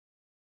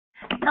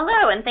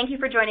Hello, and thank you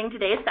for joining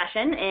today's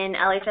session in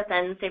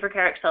LHSN Safer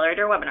Care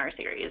Accelerator webinar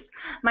series.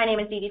 My name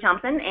is Dee Dee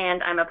Thompson,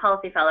 and I'm a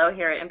policy fellow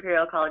here at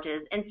Imperial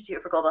College's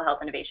Institute for Global Health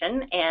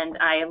Innovation, and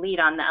I lead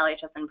on the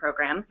LHSN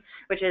program,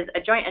 which is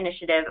a joint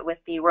initiative with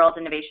the World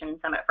Innovation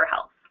Summit for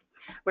Health.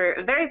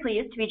 We're very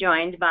pleased to be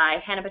joined by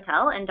Hannah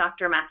Patel and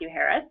Dr. Matthew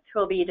Harris, who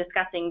will be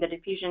discussing the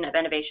diffusion of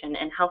innovation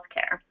in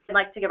healthcare. I'd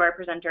like to give our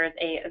presenters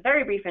a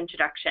very brief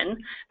introduction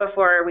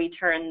before we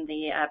turn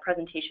the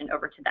presentation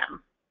over to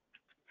them.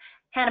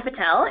 Hannah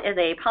Patel is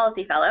a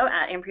policy fellow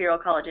at Imperial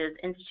College's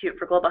Institute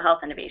for Global Health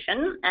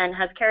Innovation and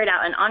has carried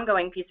out an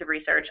ongoing piece of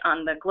research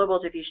on the global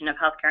diffusion of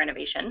healthcare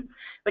innovation,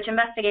 which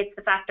investigates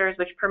the factors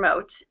which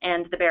promote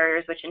and the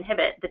barriers which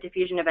inhibit the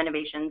diffusion of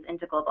innovations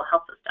into global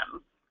health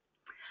systems.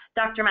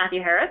 Dr.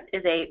 Matthew Harris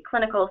is a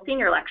clinical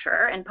senior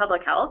lecturer in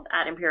public health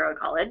at Imperial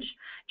College,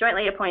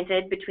 jointly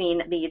appointed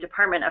between the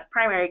Department of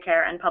Primary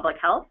Care and Public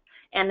Health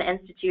and the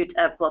Institute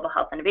of Global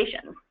Health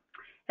Innovation.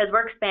 His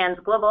work spans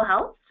global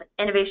health,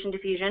 innovation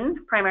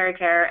diffusion, primary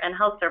care, and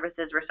health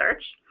services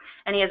research,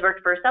 and he has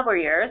worked for several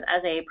years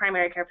as a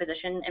primary care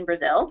physician in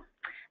Brazil,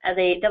 as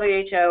a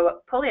WHO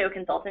polio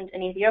consultant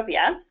in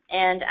Ethiopia,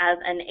 and as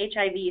an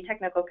HIV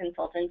technical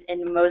consultant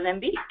in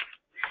Mozambique.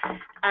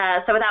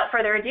 So without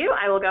further ado,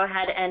 I will go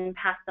ahead and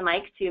pass the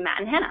mic to Matt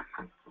and Hannah.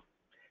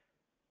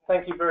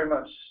 Thank you very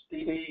much,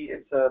 Dee Dee.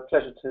 It's a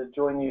pleasure to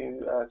join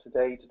you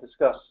today to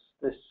discuss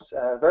this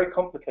very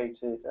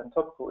complicated and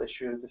topical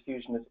issue of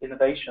diffusion of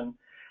innovation.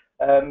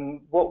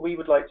 What we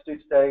would like to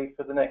do today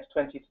for the next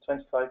 20 to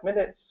 25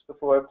 minutes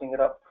before opening it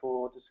up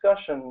for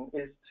discussion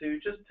is to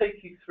just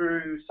take you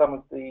through some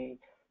of the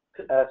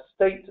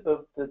state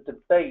of the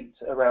debate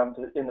around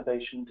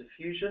innovation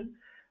diffusion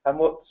and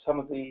what some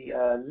of the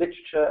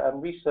literature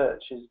and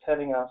research is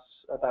telling us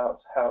about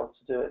how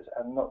to do it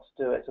and not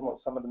to do it, and what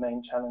some of the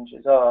main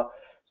challenges are,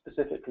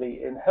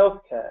 specifically in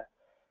healthcare.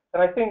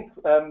 And I think,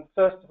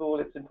 first of all,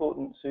 it's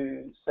important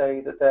to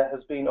say that there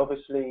has been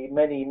obviously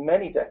many,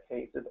 many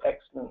decades of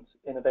excellent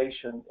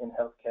innovation in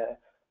healthcare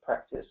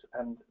practice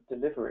and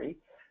delivery.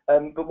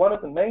 But one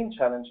of the main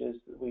challenges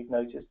that we've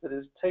noticed that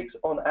it takes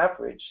on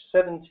average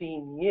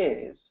 17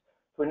 years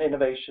for an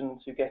innovation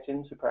to get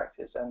into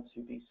practice and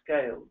to be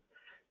scaled.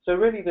 So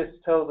really this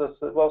tells us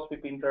that whilst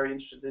we've been very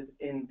interested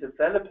in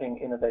developing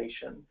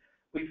innovation,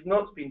 we've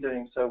not been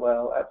doing so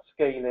well at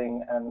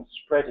scaling and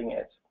spreading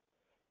it.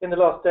 In the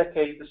last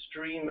decade, the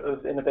stream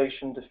of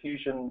innovation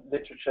diffusion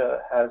literature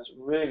has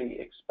really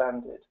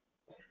expanded.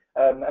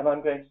 And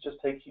I'm going to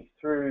just take you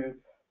through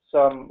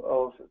some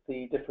of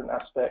the different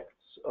aspects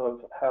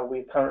of how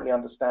we're currently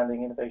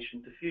understanding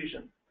innovation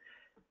diffusion.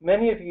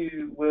 Many of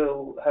you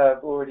will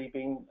have already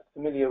been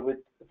familiar with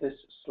this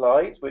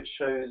slide, which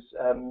shows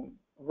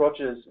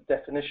Roger's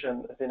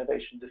definition of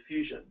innovation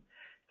diffusion,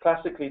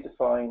 classically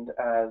defined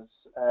as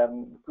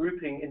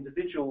grouping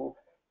individual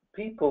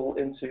people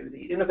into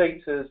the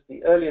innovators,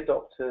 the early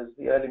adopters,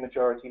 the early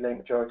majority, late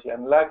majority,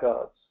 and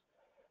laggards.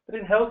 But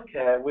in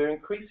healthcare, we're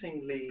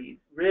increasingly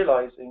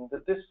realizing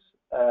that this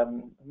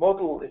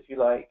model, if you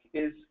like,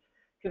 is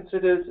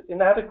considered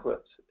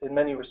inadequate in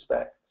many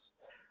respects.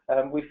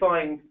 We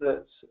find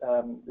that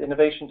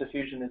innovation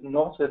diffusion is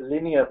not a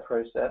linear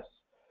process.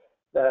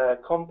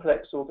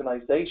 Complex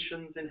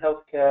organizations in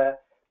healthcare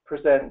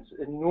present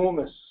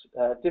enormous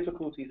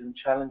difficulties and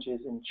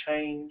challenges in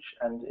change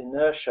and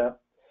inertia.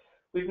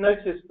 We've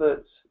noticed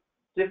that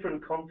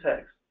different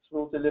contexts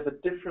will deliver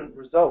different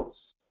results,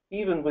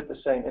 even with the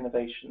same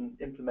innovation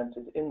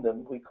implemented in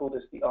them. We call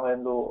this the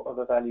iron law of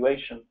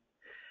evaluation.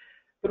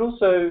 But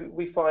also,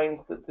 we find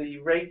that the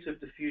rate of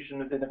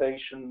diffusion of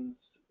innovations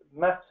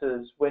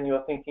matters when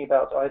you're thinking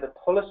about either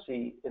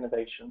policy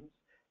innovations,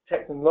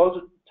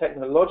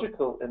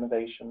 technological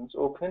innovations,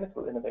 or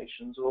clinical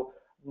innovations, or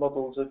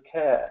models of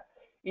care.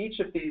 Each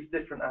of these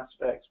different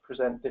aspects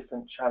present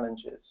different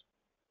challenges.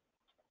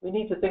 We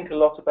need to think a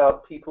lot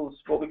about people's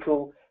what we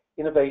call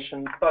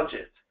innovation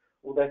budget,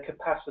 or their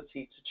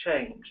capacity to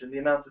change, and the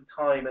amount of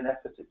time and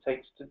effort it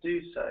takes to do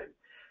so.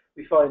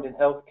 We find in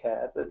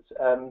healthcare that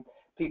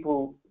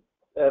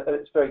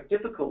it's very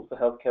difficult for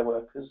healthcare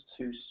workers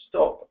to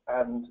stop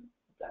and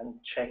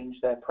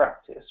change their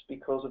practice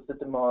because of the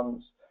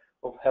demands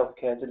of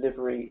healthcare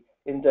delivery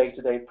in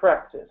day-to-day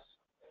practice.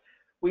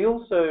 We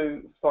also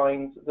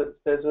find that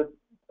there's a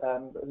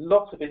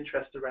lot of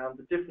interest around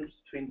the difference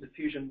between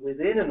diffusion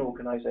within an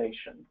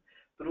organization,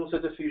 but also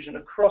diffusion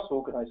across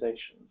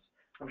organizations.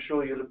 I'm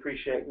sure you'll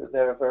appreciate that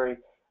there are very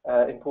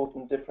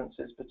important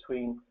differences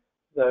between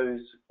those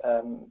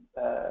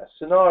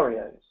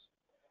scenarios.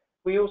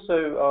 We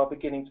also are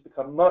beginning to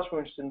become much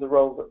more interested in the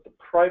role that the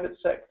private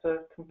sector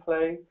can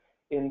play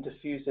in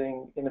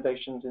diffusing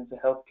innovations into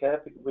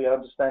healthcare, because we are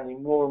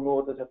understanding more and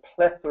more that a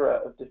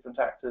plethora of different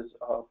actors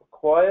are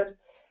required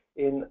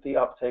in the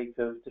uptake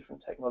of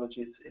different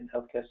technologies in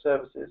healthcare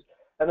services.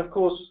 And of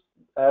course,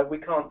 we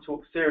can't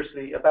talk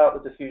seriously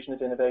about the diffusion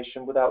of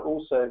innovation without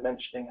also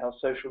mentioning how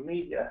social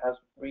media has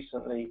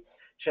recently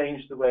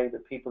changed the way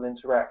that people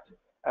interact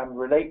and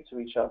relate to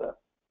each other.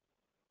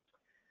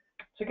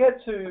 To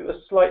get to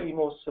a slightly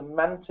more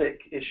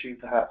semantic issue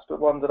perhaps, but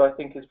one that I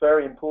think is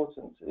very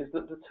important, is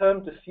that the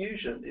term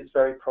diffusion is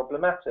very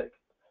problematic.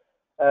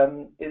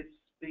 It's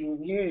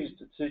been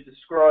used to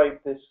describe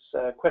this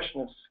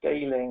question of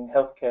scaling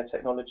healthcare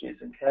technologies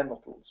and care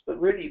models, but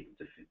really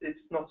it's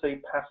not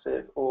a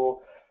passive or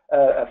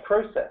a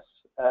process,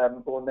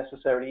 or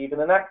necessarily even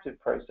an active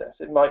process.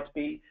 It might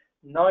be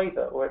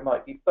neither, or it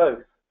might be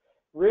both.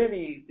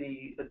 Really,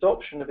 the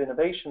adoption of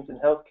innovations in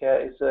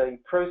healthcare is a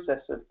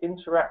process of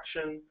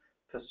interaction,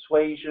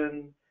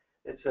 persuasion.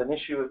 It's an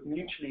issue of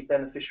mutually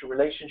beneficial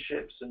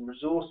relationships and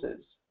resources.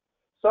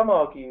 Some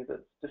argue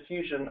that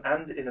diffusion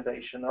and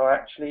innovation are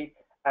actually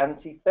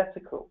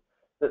antithetical,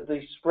 that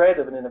the spread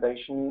of an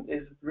innovation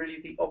is really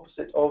the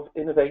opposite of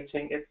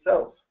innovating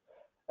itself,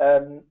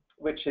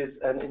 which is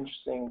an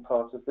interesting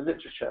part of the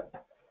literature.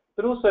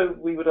 But also,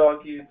 we would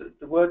argue that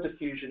the word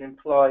diffusion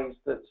implies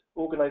that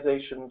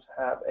organizations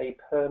have a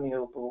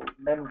permeable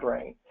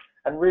membrane,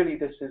 and really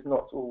this is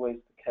not always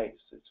the case.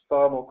 It's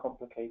far more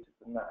complicated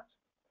than that.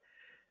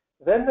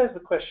 Then there's the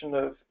question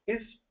of,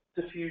 is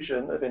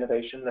diffusion of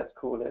innovation, let's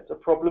call it, a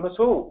problem at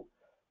all?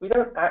 We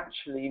don't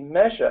actually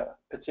measure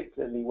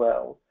particularly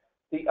well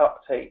the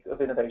uptake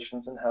of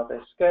innovations and how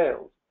they're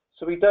scaled.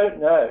 So we don't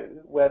know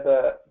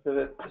whether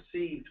the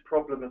perceived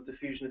problem of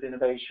diffusion of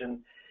innovation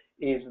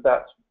is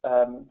that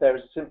there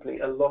is simply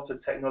a lot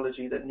of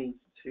technology that needs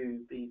to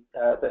be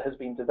that has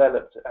been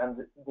developed and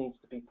it needs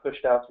to be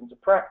pushed out into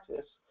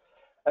practice,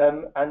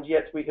 and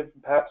yet we have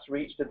perhaps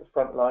reached at the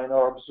front line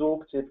our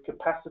absorptive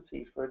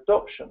capacity for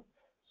adoption.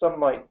 Some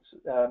might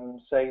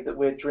say that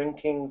we're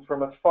drinking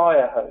from a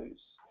fire hose.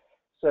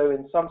 So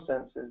in some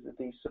senses,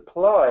 the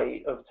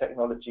supply of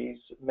technologies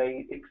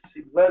may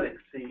well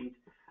exceed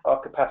our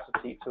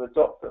capacity to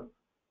adopt them.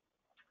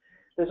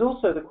 There's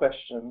also the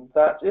question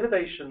that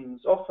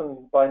innovations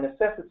often by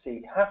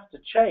necessity have to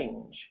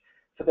change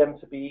for them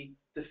to be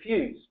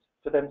diffused,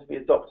 for them to be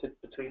adopted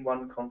between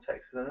one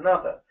context and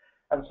another.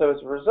 And so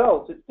as a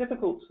result, it's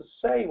difficult to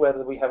say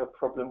whether we have a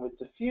problem with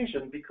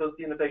diffusion because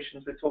the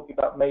innovations we're talking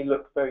about may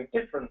look very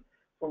different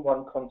from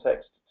one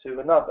context to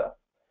another.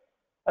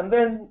 And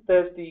then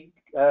there's the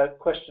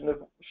question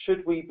of,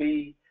 should we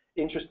be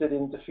interested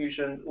in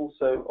diffusion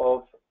also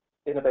of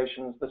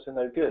innovations that are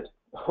no good,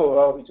 or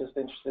are we just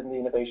interested in the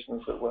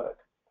innovations that work?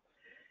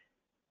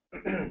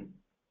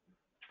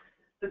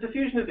 The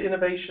diffusion of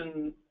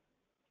innovation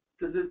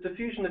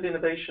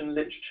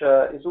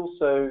literature is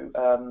also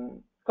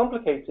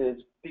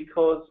complicated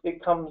because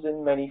it comes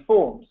in many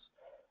forms.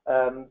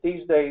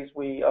 These days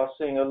we are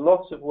seeing a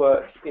lot of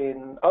work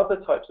in other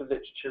types of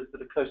literatures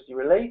that are closely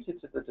related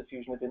to the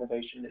diffusion of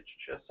innovation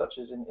literature, such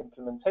as in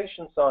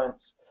implementation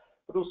science,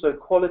 but also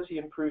quality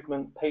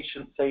improvement,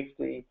 patient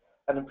safety,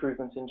 and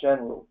improvement in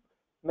general.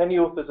 Many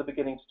authors are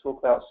beginning to talk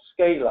about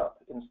scale-up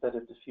instead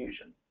of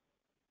diffusion.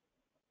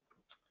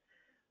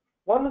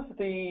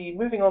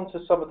 Moving on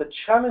to some of the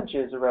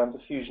challenges around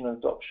diffusion and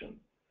adoption,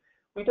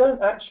 we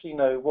don't actually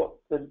know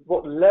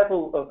what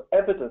level of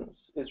evidence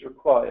is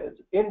required,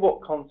 in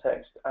what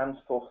context and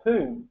for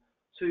whom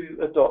to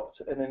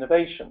adopt an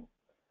innovation.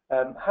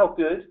 How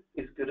good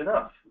is good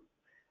enough?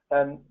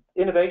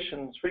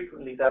 Innovations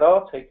frequently that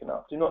are taken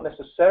up do not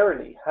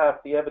necessarily have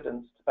the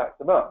evidence to back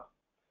them up.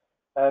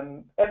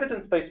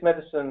 Evidence-based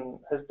medicine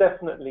has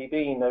definitely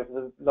been,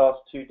 over the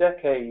last 2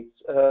 decades,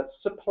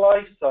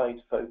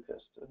 supply-side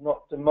focused,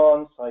 not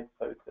demand-side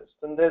focused.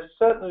 And there's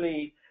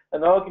certainly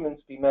an argument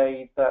to be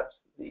made that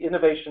the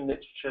innovation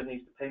literature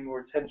needs to pay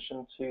more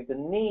attention to the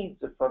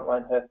needs of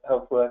frontline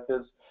health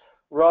workers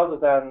rather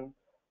than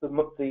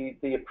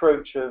the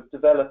approach of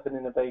develop an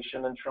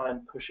innovation and try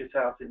and push it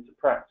out into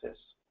practice.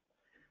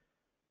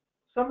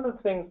 Some of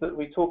the things that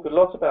we talk a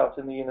lot about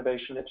in the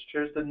innovation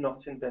literature is the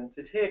not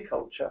invented here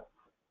culture.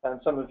 And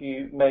some of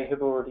you may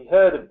have already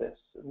heard of this.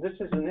 And this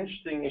is an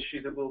interesting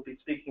issue that we'll be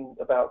speaking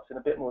about in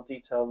a bit more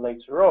detail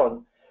later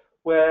on,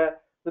 where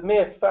the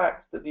mere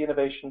fact that the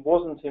innovation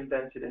wasn't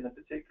invented in a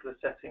particular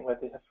setting where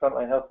the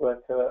frontline health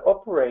worker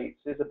operates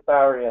is a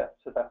barrier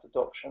to that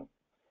adoption.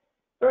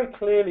 Very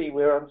clearly,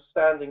 we're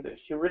understanding that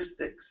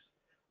heuristics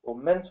or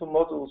mental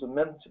models and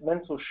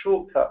mental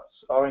shortcuts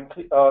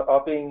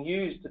are being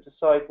used to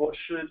decide what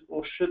should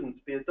or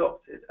shouldn't be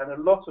adopted. And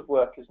a lot of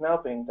work is now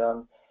being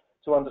done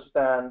to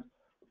understand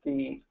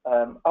the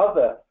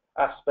other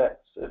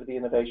aspects of the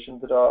innovation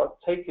that are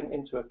taken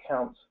into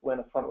account when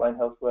a frontline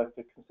health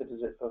worker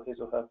considers it for his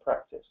or her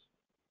practice.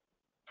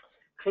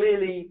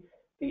 Clearly,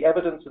 the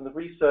evidence and the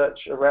research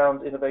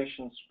around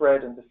innovation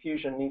spread and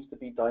diffusion needs to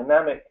be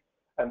dynamic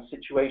and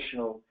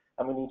situational,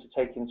 and we need to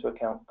take into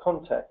account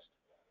context.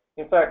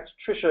 In fact,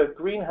 Tricia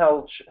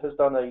Greenhalgh has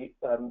done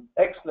an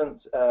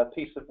excellent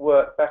piece of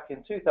work back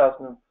in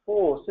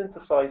 2004,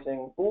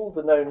 synthesizing all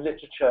the known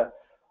literature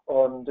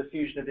on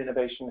diffusion of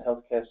innovation in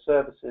healthcare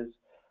services.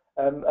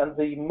 And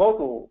the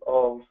model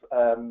of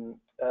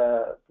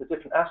the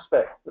different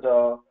aspects that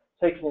are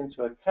taken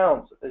into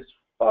account is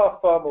far,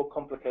 far more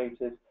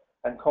complicated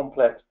and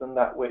complex than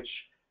that which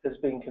has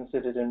been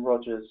considered in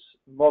Rogers'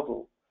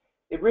 model.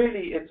 It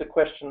really is a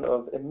question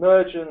of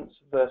emergent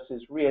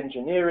versus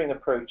re-engineering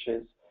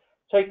approaches,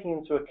 taking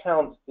into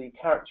account the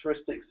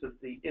characteristics of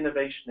the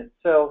innovation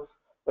itself,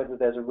 whether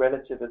there's a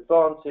relative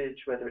advantage,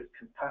 whether it's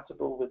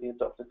compatible with the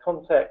adopted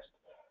context,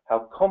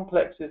 how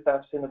complex is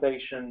that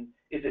innovation,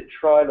 is it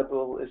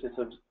trialable, is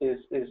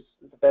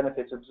the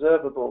benefit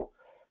observable,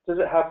 does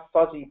it have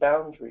fuzzy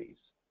boundaries?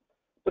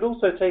 But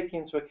also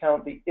taking into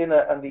account the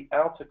inner and the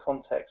outer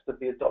context of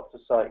the adopter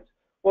site.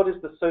 What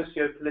is the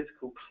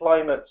socio-political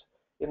climate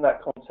in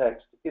that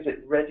context? Is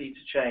it ready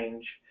to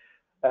change?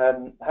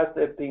 Has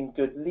there been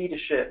good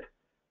leadership?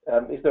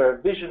 Is there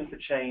a vision for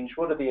change?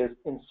 What are the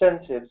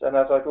incentives? And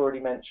as I've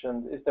already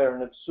mentioned, is there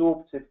an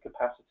absorptive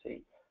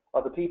capacity?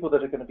 Are the people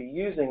that are going to be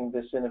using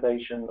this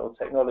innovation or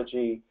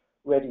technology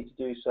ready to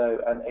do so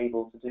and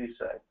able to do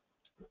so?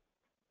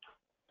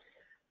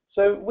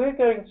 So we're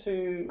going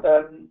to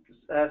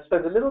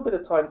spend a little bit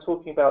of time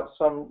talking about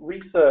some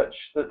research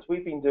that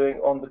we've been doing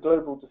on the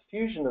global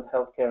diffusion of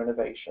healthcare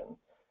innovation,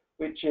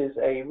 which is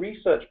a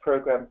research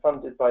program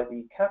funded by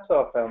the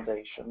Qatar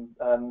Foundation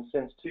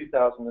since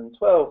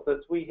 2012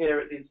 that we here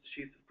at the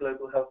Institute of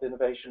Global Health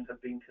Innovation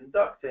have been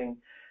conducting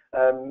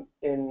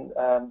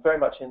very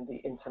much in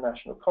the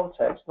international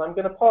context. And I'm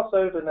going to pass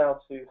over now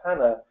to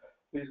Hannah,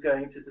 who's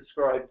going to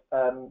describe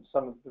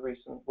some of the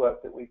recent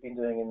work that we've been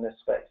doing in this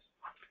space.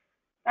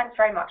 Thanks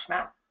very much,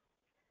 Matt.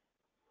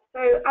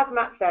 So as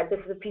Matt said, this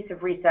is a piece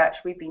of research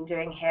we've been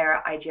doing here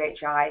at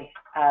IGHI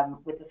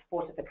with the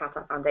support of the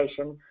Qatar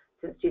Foundation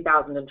since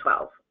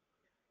 2012.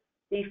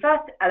 The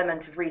first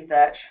element of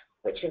research,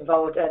 which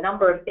involved a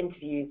number of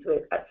interviews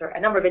with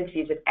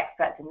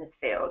experts in this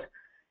field,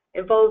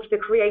 involved the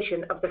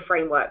creation of the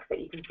framework that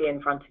you can see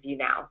in front of you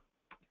now.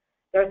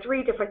 There are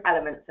three different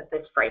elements of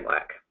this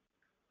framework.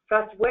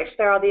 First of which,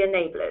 there are the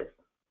enablers.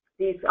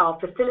 These are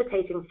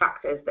facilitating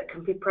factors that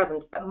can be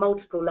present at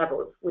multiple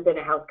levels within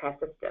a healthcare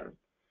system.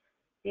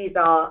 These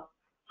are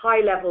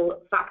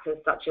high-level factors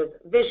such as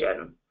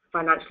vision,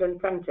 financial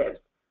incentives,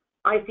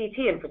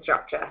 ICT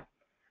infrastructure,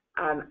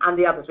 and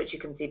the others which you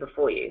can see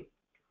before you.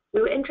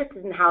 We were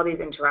interested in how these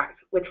interact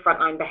with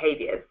frontline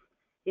behaviours.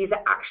 These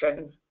are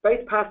actions,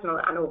 both personal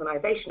and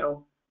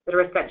organisational, that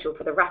are essential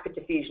for the rapid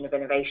diffusion of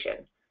innovation.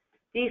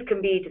 These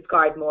can be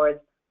described more as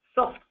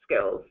soft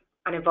skills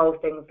and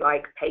involve things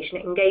like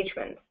patient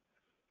engagement,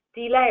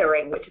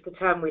 delayering, which is a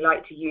term we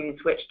like to use,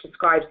 which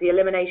describes the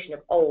elimination of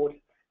old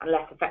and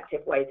less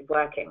effective ways of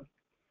working,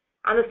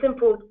 and the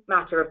simple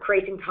matter of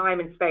creating time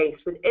and space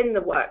within the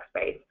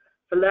workspace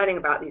for learning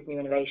about these new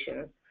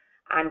innovations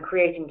and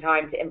creating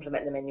time to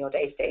implement them in your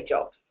day-to-day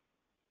jobs.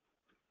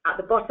 At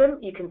the bottom,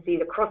 you can see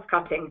the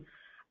cross-cutting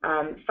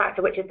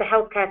factor, which is the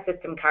healthcare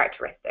system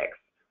characteristics.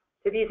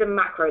 So these are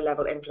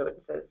macro-level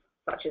influences,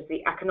 such as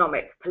the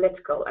economic,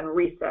 political, and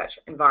research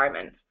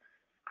environment.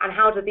 And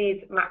how do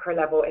these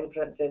macro-level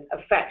influences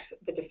affect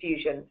the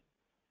diffusion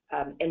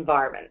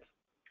environment?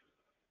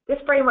 This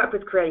framework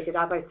was created,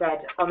 as I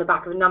said, on the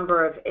back of a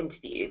number of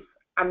interviews,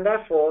 and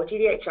therefore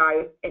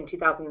GDHI in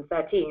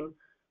 2013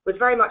 was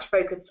very much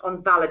focused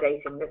on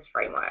validating this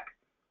framework,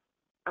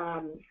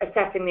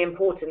 assessing the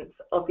importance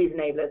of these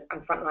enablers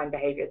and frontline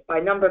behaviours by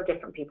a number of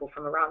different people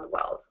from around the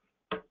world.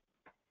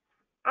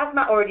 As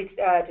Matt already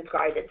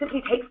described, it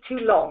simply takes too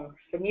long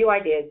for new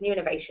ideas, new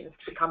innovations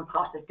to become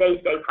part of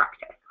day-to-day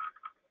practice.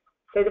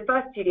 So the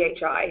first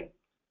GDHI,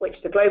 which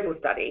is a global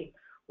study,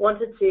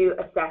 wanted to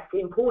assess the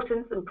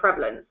importance and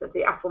prevalence of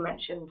the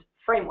aforementioned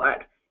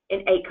framework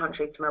in 8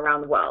 countries from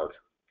around the world,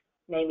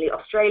 namely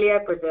Australia,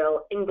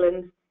 Brazil,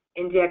 England,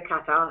 India,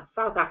 Qatar,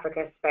 South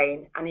Africa,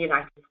 Spain, and the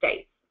United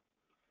States.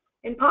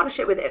 In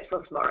partnership with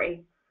Ipsos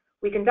Mori,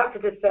 we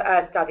conducted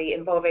a study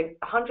involving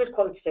 100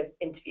 qualitative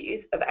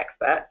interviews of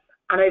experts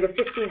and over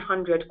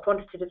 1,500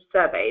 quantitative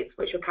surveys,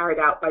 which were carried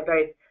out by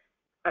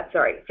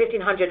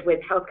 1,500 with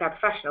healthcare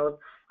professionals,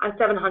 and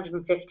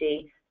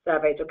 750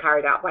 surveys were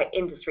carried out by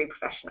industry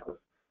professionals,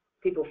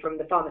 people from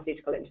the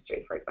pharmaceutical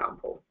industry, for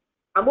example.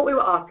 And what we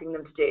were asking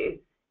them to do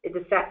is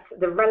assess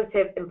the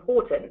relative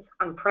importance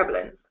and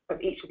prevalence of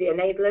each of the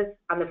enablers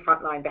and the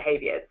frontline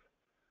behaviours.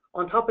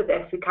 On top of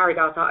this, we carried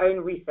out our own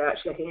research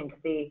looking into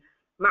the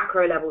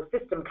macro-level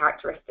system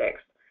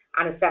characteristics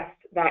and assessed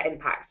their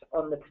impact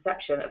on the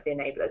perception of the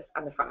enablers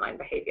and the frontline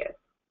behaviours.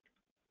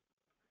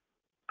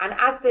 And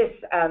as this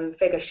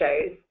figure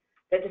shows,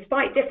 that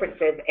despite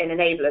differences in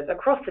enablers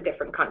across the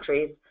different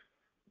countries,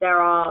 there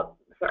are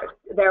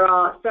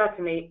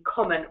certainly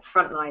common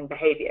frontline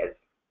behaviours,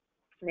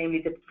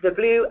 namely the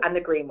blue and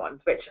the green ones,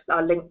 which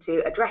are linked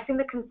to addressing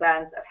the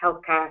concerns of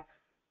healthcare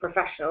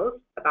professionals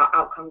about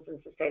outcomes and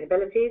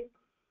sustainability,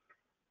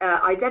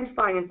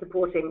 identifying and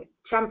supporting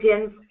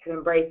champions who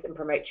embrace and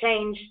promote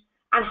change,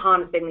 and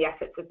harnessing the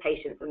efforts of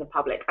patients and the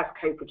public as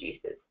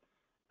co-producers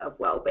of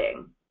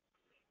well-being.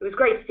 It was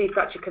great to see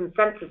such a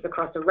consensus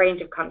across a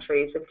range of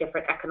countries with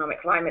different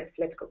economic climates,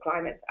 political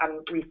climates,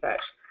 and research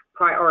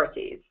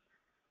priorities.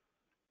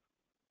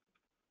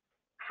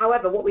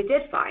 However, what we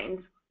did find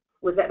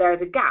was that there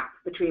is a gap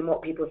between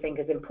what people think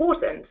is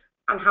important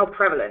and how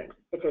prevalent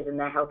it is in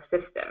their health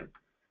system.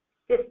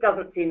 This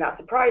doesn't seem that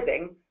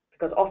surprising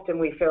because often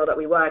we feel that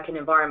we work in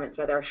environments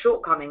where there are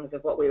shortcomings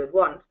of what we would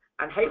want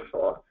and hope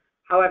for.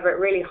 However, it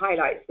really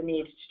highlights the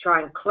need to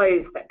try and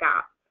close that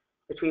gap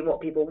between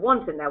what people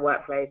want in their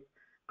workplace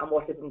and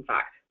what is in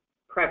fact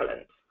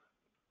prevalent.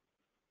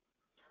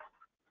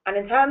 And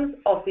in terms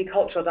of the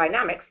cultural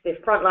dynamics, the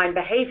frontline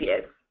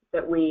behaviours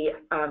that we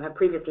have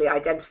previously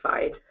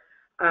identified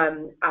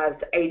as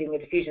aiding the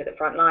diffusion at the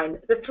front line,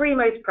 the three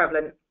most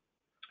prevalent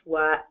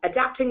were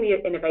adapting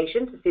the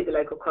innovation to suit the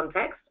local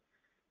context,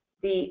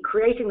 the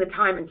creating the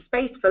time and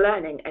space for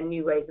learning and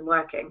new ways of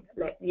working,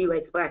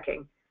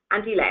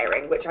 and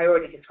delayering, which I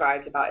already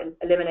described about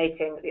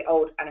eliminating the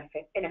old and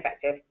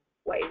ineffective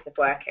ways of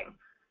working.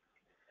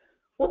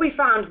 What we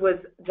found was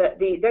that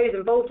those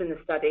involved in the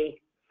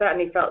study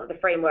certainly felt that the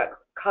framework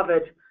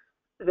covered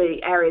the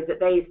areas that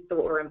they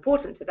thought were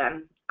important to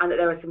them, and that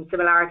there were some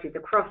similarities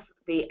across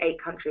the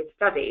 8 countries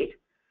studied,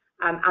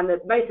 and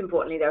that most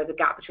importantly there was a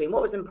gap between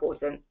what was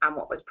important and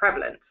what was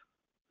prevalent.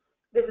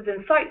 This is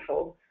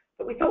insightful,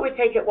 but we thought we'd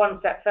take it one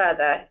step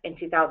further in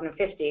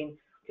 2015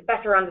 to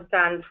better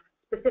understand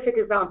specific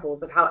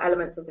examples of how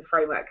elements of the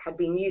framework had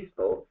been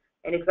useful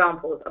in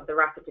examples of the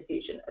rapid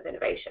diffusion of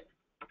innovation.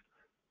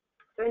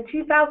 So in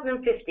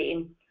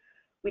 2015,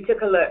 we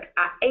took a look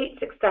at 8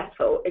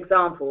 successful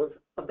examples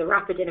of the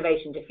rapid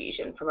innovation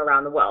diffusion from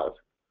around the world.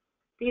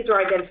 These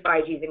were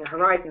identified using a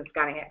horizon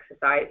scanning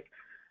exercise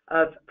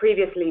of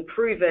previously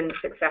proven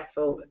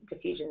successful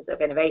diffusions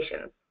of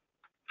innovations.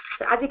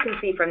 So as you can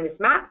see from this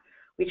map,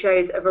 we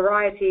chose a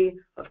variety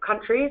of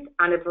countries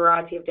and a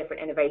variety of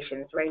different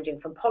innovations ranging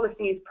from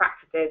policies,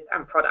 practices,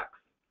 and products.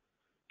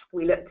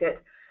 We looked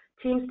at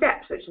Team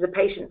Steps, which is a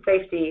patient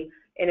safety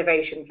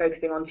innovation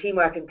focusing on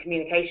teamwork and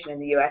communication in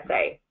the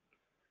USA.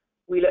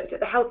 We looked at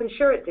the health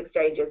insurance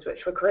exchanges,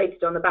 which were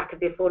created on the back of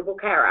the Affordable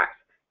Care Act,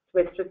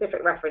 with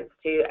specific reference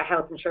to a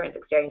health insurance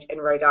exchange in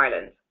Rhode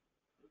Island.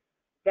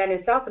 Then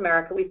in South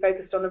America, we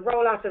focused on the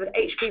rollout of an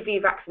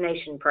HPV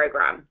vaccination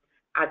program,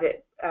 as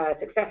it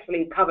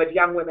successfully covered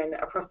young women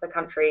across the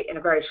country in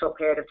a very short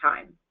period of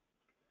time.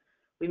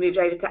 We moved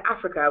over to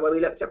Africa, where we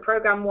looked at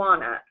Program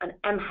WANA, an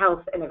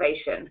mHealth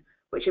innovation,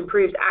 which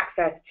improves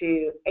access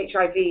to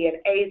HIV and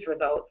AIDS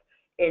results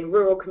in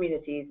rural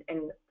communities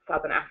in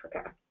Southern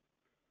Africa.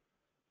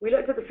 We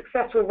looked at the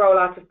successful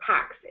rollout of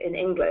PACS in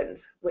England,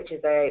 which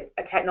is a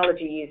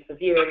technology used for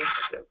viewing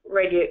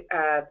radio,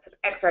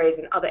 X-rays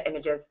and other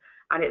images,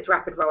 and its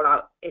rapid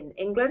rollout in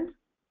England.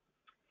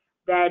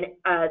 Then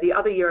the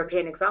other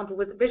European example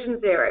was Vision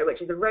Zero,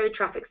 which is a road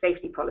traffic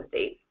safety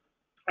policy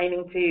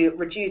aiming to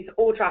reduce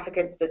all traffic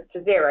incidents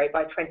to zero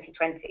by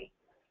 2020.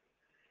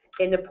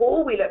 In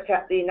Nepal, we looked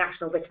at the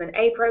National Vitamin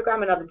A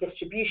Programme, another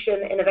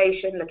distribution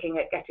innovation looking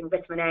at getting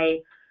vitamin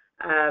A,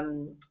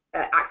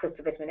 access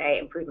to vitamin A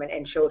improvement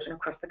in children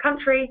across the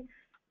country.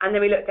 And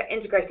then we looked at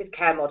integrated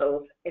care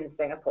models in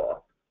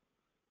Singapore.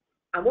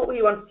 And what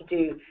we wanted to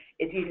do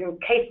is, using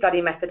case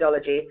study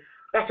methodology,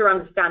 better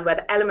understand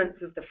whether elements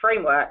of the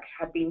framework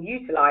have been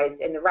utilised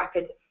in the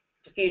rapid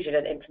diffusion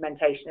and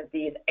implementation of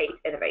these 8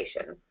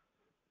 innovations.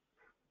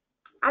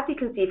 As you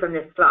can see from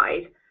this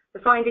slide, the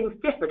findings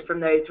differed from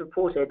those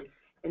reported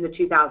in the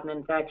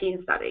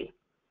 2013 study.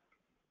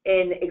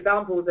 In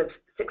examples of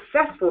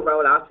successful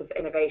rollouts of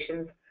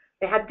innovations,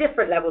 they had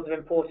different levels of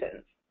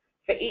importance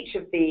for each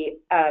of the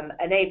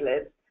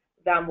enablers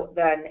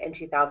than in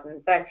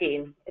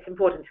 2013. It's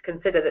important to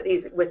consider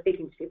that we're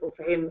speaking to people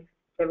for whom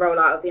the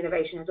rollout of the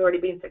innovation has already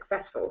been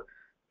successful,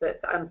 so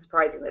it's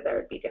unsurprising that there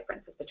would be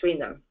differences between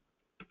them.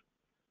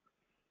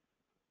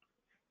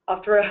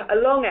 After a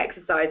long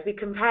exercise, we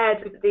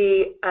compared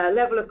the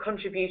level of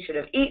contribution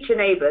of each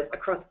enabler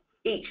across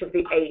each of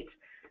the 8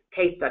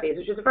 case studies,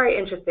 which was a very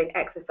interesting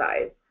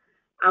exercise.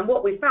 And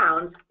what we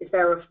found is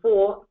there are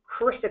 4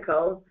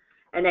 critical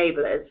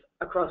enablers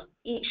across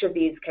each of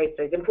these case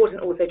studies.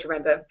 Important also to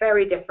remember,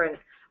 very different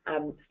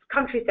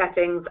country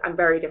settings and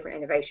very different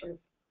innovations.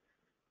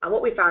 And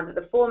what we found that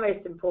the 4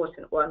 most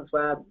important ones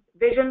were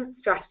vision,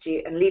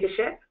 strategy, and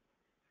leadership,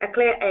 a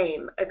clear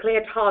aim, a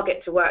clear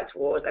target to work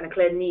towards, and a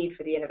clear need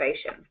for the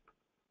innovation.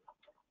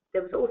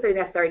 It was also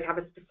necessary to have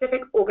a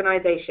specific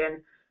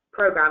organisation,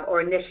 programme,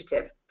 or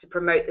initiative to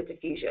promote the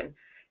diffusion.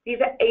 These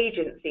are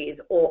agencies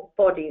or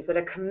bodies that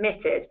are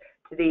committed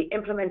to the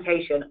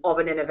implementation of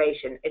an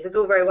innovation. It is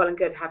all very well and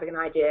good having an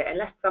idea.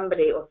 Unless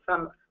somebody or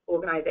some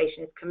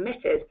organisation is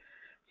committed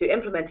to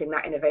implementing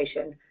that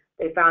innovation,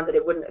 they found that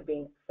it wouldn't have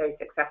been so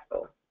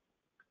successful.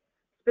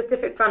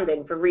 Specific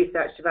funding for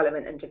research,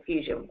 development, and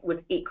diffusion was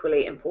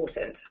equally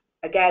important.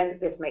 Again,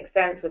 this makes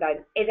sense. Without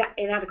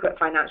inadequate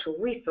financial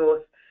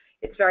resource,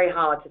 it's very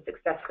hard to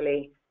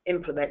successfully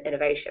implement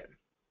innovation.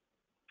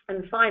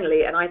 And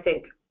finally, and I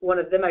think one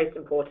of the most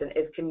important,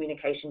 is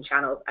communication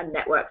channels and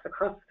networks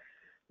across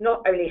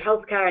not only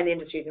healthcare and the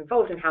industries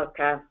involved in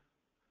healthcare,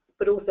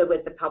 but also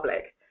with the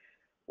public.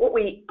 What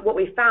we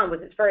found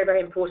was it's very,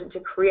 very important to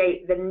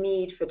create the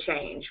need for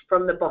change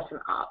from the bottom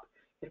up.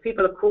 If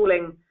people are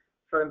calling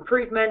for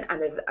improvement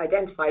and there's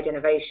identified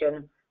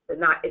innovation, then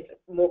that is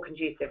more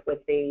conducive with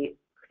the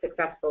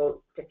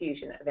successful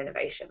diffusion of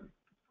innovation.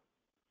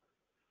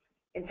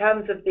 In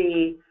terms of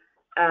the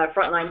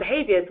frontline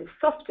behaviours, the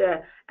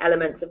softer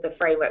elements of the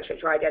frameworks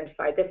which were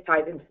identified. This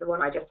ties into the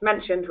one I just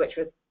mentioned, which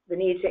was the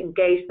need to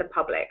engage the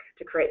public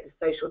to create the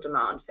social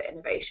demand for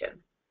innovation.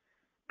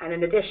 And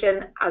in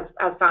addition, as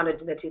found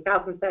in the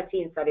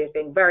 2013 study as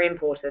being very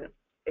important,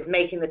 is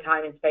making the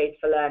time and space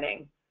for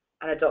learning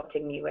and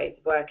adopting new ways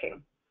of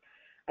working.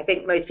 I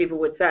think most people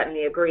would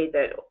certainly agree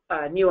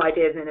that new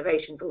ideas and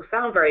innovations all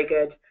sound very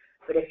good,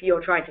 but if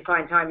you're trying to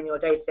find time in your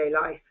day-to-day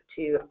life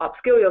to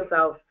upskill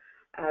yourself,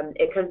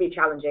 it can be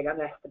challenging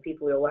unless the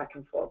people you're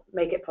working for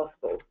make it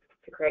possible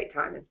to create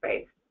time and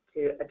space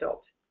to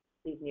adopt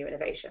these new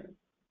innovations.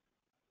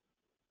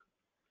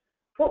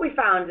 What we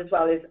found as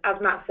well is, as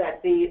Matt said,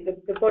 the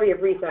body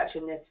of research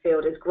in this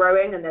field is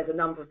growing, and there's a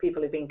number of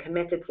people who've been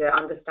committed to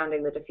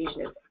understanding the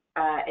diffusion of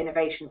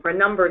innovation for a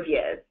number of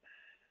years.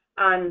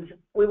 And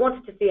we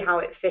wanted to see how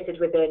it fitted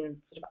within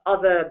sort of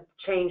other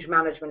change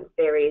management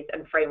theories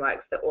and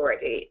frameworks that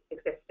already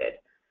existed.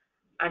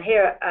 And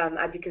here,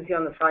 as you can see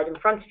on the slide in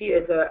front of you,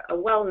 is a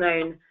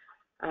well-known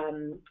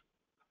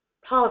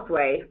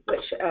pathway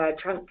which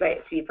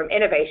translates you from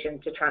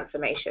innovation to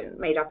transformation,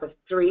 made up of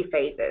 3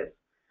 phases.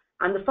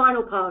 And the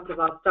final part of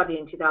our study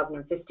in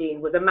 2015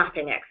 was a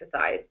mapping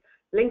exercise,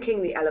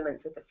 linking the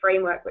elements of the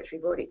framework, which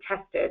we've already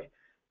tested,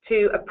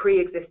 to a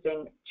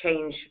pre-existing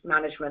change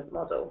management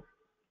model.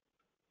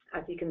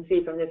 As you can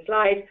see from this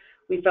slide,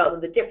 we felt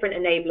that the different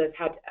enablers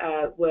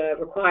were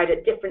required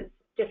at different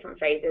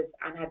phases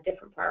and had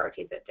different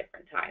priorities at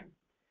different times.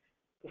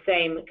 The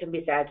same can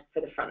be said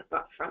for the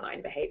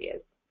frontline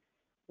behaviours.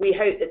 We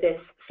hope that this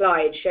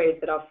slide shows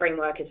that our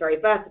framework is very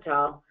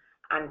versatile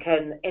and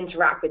can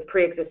interact with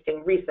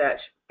pre-existing research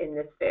in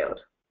this field.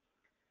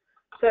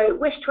 So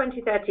WISH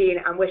 2013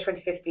 and WISH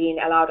 2015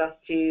 allowed us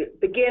to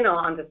begin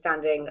our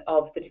understanding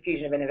of the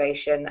diffusion of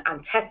innovation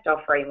and test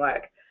our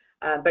framework,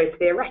 both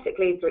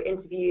theoretically through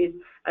interviews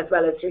as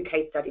well as through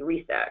case study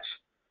research.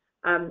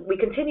 We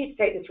continue to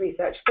take this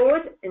research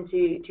forward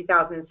into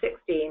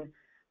 2016,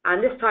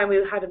 and this time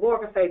we had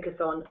more of a focus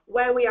on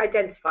where we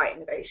identify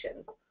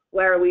innovations,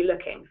 where are we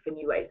looking for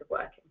new ways of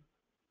working.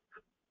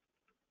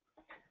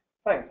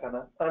 Thanks,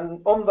 Hannah. And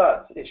on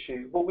that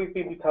issue, what we've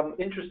become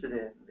interested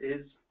in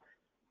is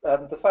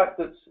the fact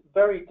that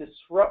very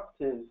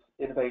disruptive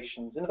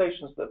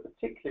innovations that are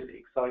particularly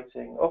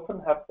exciting, often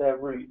have their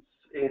roots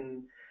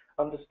in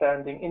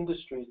understanding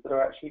industries that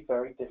are actually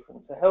very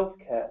different to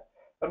healthcare.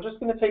 I'm just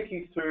going to take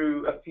you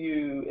through a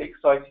few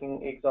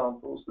exciting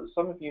examples that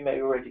some of you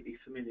may already be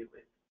familiar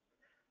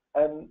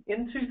with.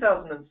 In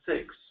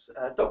 2006,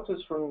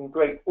 doctors from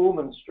Great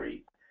Ormond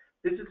Street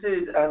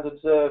visited and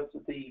observed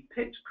the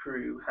pit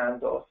crew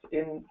handoff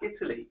in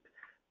Italy,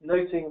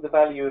 noting the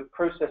value of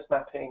process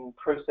mapping,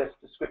 process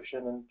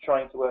description, and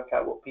trying to work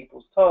out what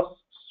people's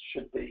tasks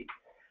should be.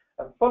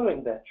 And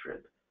following their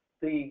trip,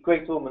 the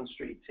Great Ormond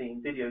Street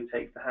team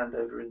videotaped the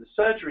handover in the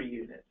surgery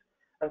unit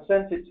and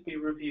sent it to be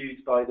reviewed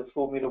by the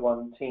Formula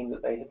One team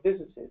that they had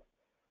visited.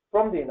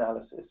 From the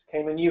analysis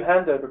came a new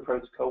handover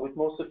protocol with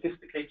more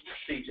sophisticated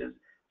procedures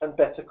and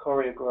better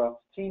choreographed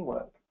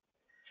teamwork.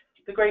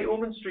 The Great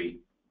Ormond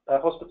Street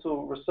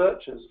hospital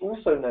researchers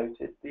also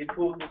noted the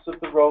importance of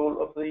the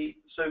role of the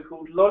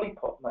so-called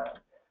lollipop man,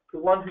 the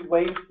one who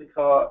waves the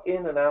car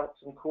in and out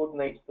and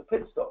coordinates the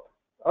pit stop.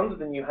 Under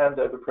the new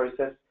handover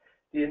process,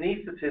 the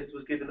anaesthetist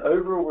was given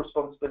overall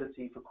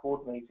responsibility for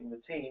coordinating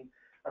the team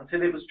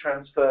until it was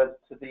transferred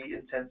to the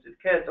intensive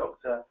care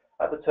doctor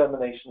at the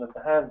termination of the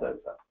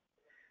handover.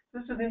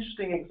 This is an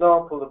interesting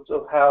example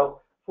of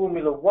how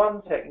Formula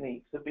One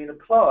techniques have been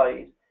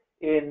applied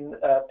in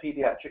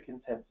paediatric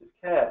intensive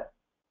care.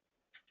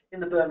 In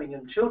the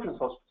Birmingham Children's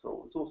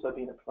Hospital, it's also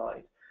been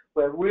applied,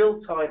 where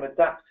real-time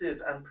adaptive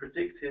and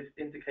predictive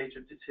indicator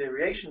of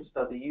deterioration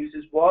study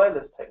uses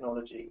wireless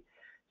technology,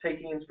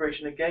 taking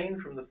inspiration again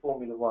from the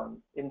Formula One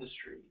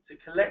industry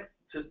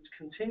to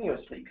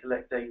continuously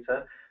collect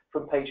data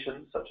from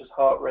patients such as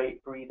heart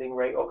rate, breathing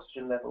rate,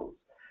 oxygen levels,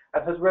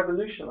 and has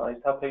revolutionized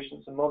how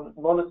patients are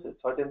monitored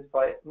to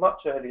identify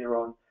much earlier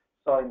on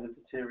signs of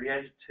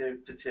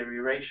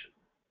deterioration.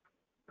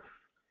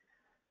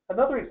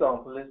 Another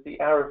example is the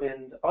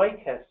Aravind eye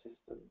care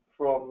system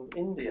from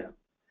India.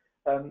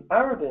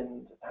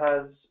 Aravind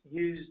has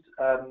used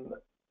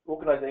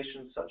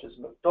organizations such as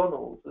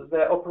McDonald's as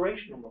their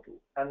operational model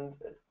and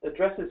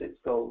addresses its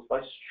goals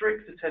by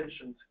strict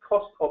attention to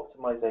cost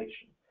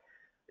optimization.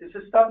 It's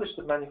established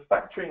a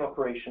manufacturing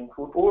operation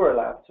called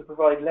Auralab to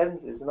provide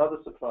lenses and other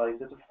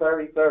supplies at a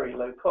very, very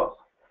low cost.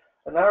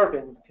 And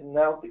Aravind can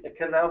now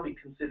be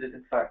considered,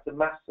 in fact, a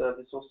mass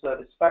service or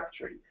service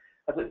factory,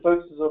 as it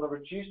focuses on a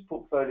reduced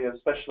portfolio of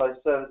specialized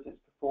services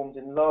performed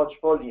in large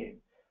volume,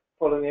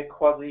 following a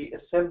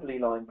quasi-assembly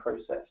line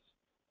process.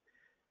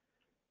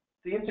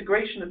 The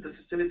integration of the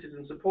facilities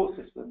and support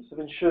systems have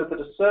ensured that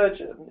a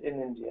surgeon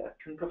in India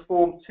can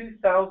perform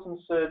 2,000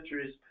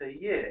 surgeries per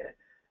year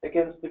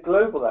against the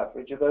global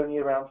average of only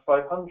around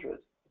 500.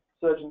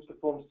 Surgeons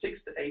perform 6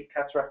 to 8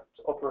 cataract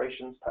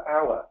operations per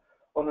hour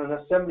on an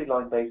assembly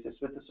line basis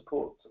with the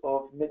support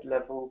of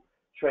mid-level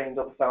trained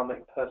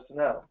ophthalmic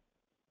personnel.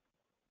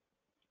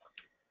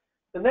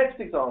 The next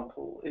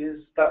example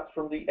is that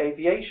from the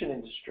aviation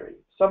industry.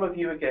 Some of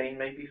you, again,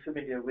 may be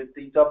familiar with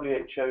the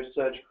WHO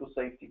Surgical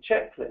Safety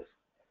Checklist.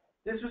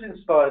 This was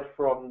inspired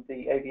from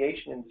the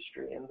aviation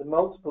industry and the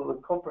multiple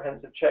and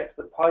comprehensive checks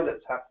that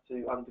pilots have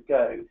to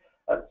undergo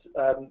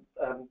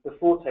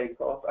before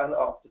takeoff and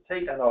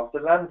after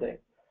landing.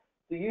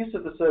 The use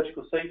of the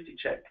surgical safety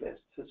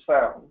checklist has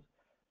found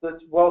that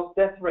whilst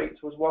death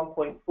rate was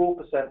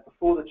 1.4%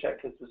 before the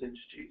checklist was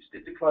introduced,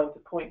 it declined to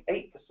 0.8%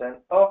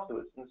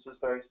 afterwards, and this was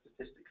very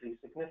statistically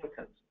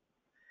significant.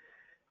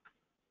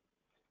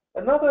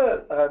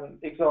 Another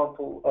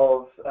example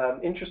of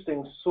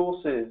interesting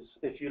sources,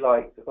 if you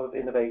like, of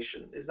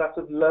innovation is that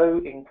of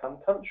low-income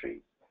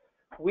countries.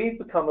 We've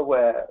become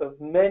aware of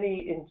many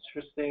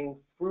interesting,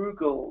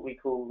 frugal, we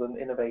call them,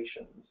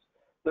 innovations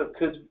that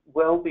could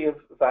well be of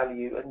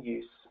value and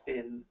use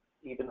in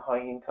even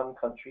high-income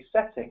country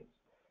settings.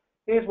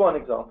 Here's one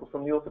example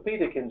from the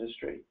orthopedic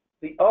industry.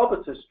 The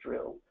arbutus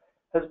drill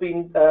has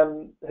been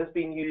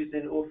used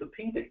in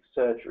orthopedic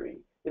surgery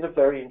in a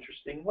very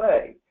interesting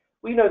way.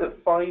 We know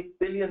that 5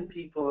 billion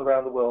people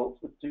around the world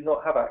do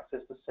not have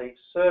access to safe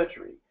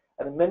surgery,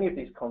 and in many of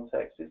these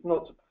contexts, it's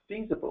not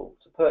feasible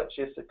to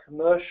purchase a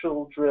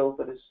commercial drill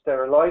that is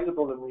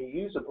sterilizable and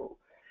reusable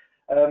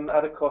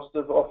at a cost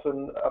of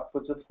often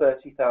upwards of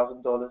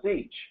 $30,000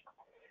 each.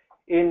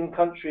 In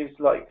countries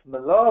like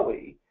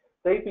Malawi,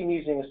 they've been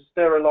using a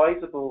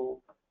sterilizable,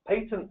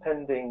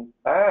 patent-pending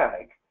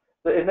bag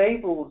that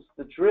enables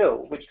the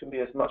drill, which can be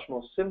a much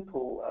more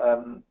simple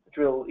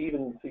drill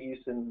even for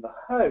use in the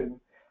home,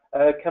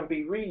 can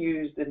be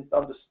reused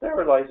under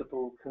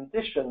sterilizable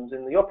conditions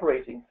in the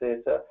operating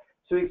theatre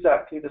to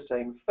exactly the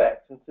same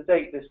effect. And to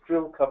date, this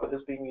drill cover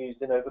has been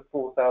used in over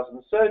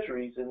 4,000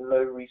 surgeries in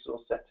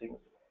low-resource settings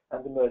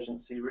and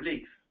emergency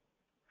relief.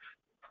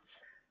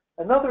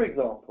 Another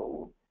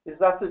example is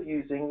that of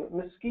using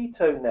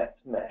mosquito net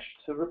mesh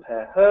to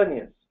repair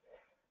hernias.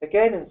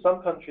 Again, in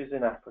some countries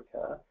in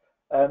Africa,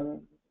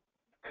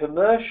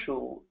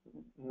 commercial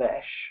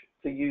mesh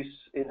for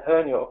use in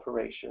hernia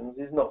operations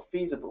is not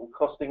feasible,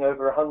 costing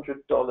over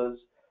 $100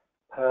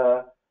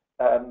 per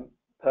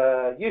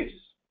use.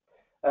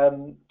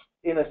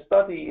 In a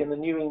study in the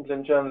New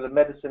England Journal of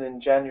Medicine in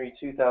January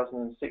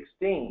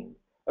 2016,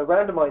 a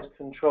randomized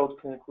controlled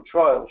clinical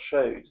trial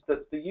showed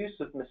that the use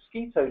of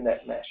mosquito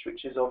net mesh,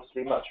 which is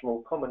obviously much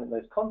more common in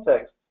those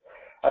contexts,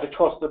 at a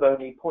cost of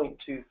only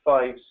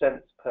 0.25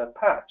 cents per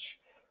patch,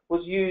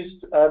 was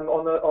used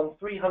on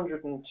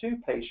 302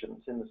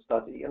 patients in the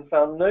study and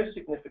found no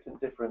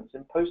significant difference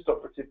in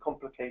post-operative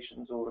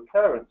complications or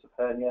recurrence of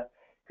hernia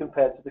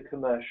compared to the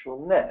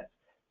commercial net.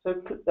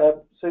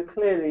 So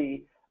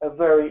clearly a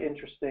very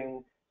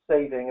interesting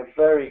saving, a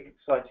very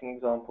exciting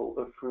example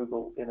of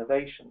frugal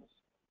innovations.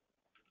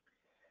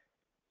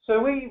 So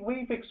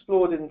we've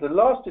explored in the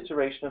last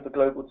iteration of the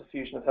global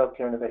diffusion of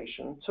healthcare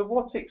innovation to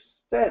what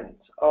extent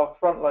are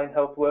frontline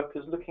health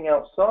workers looking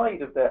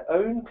outside of their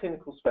own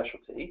clinical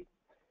specialty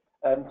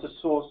to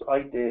source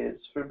ideas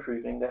for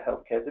improving their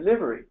healthcare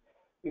delivery.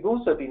 We've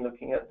also been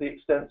looking at the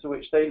extent to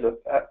which they look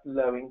at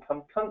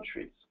low-income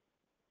countries.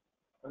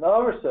 And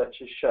our research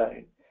has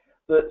shown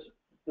that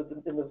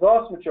in the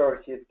vast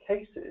majority of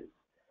cases,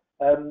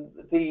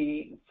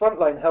 the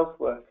frontline health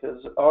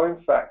workers are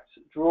in fact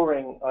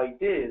drawing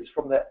ideas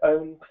from their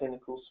own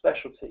clinical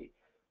specialty.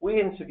 We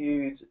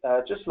interviewed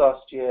just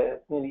last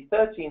year nearly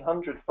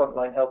 1,300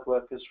 frontline health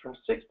workers from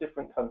 6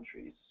 different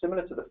countries,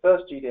 similar to the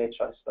first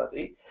GDHI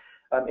study,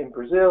 in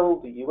Brazil,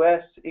 the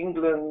US,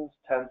 England,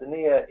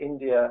 Tanzania,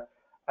 India,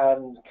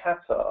 and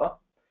Qatar.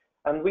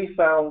 And we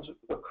found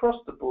across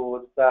the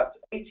board that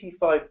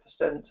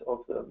 85% of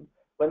them,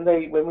 when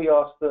we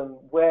asked them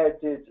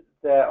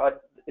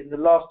in the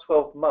last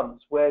 12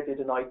 months, where did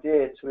an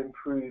idea to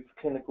improve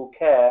clinical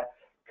care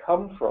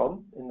come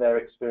from in their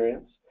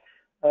experience,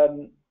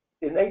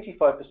 in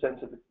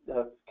 85%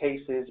 of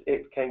cases,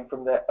 it came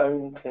from their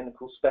own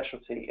clinical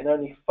specialty. In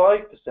only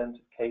 5% of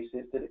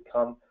cases did it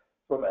come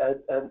from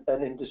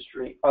an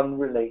industry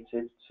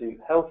unrelated to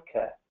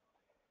healthcare.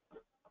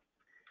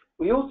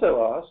 We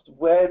also asked,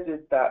 where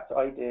did that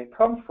idea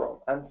come from?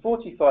 And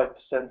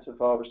 45%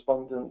 of our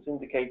respondents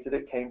indicated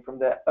it came from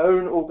their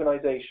own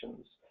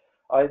organizations,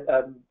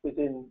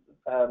 within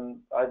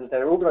either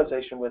their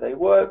organization where they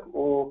work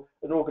or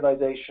an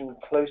organization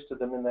close to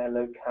them in their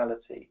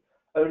locality.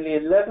 Only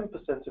 11%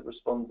 of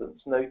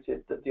respondents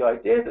noted that the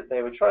idea that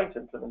they were trying to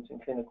implement in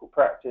clinical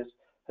practice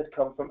had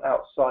come from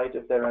outside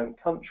of their own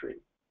country.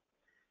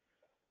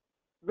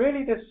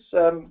 Really,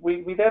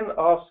 we then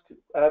asked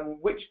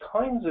which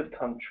kinds of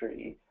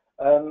country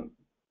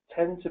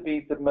tend to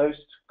be the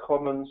most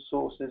common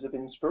sources of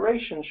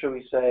inspiration, shall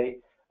we say,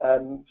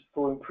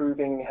 for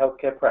improving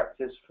healthcare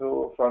practice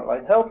for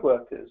frontline health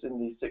workers in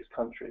these 6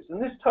 countries.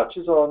 And this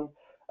touches on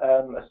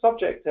a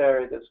subject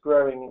area that's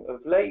growing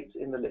of late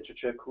in the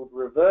literature called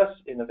reverse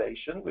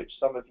innovation, which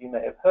some of you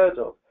may have heard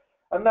of.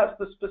 And that's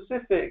the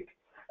specific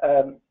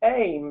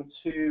aim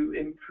to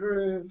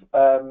improve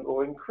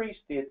or increase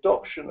the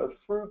adoption of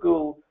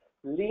frugal,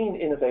 lean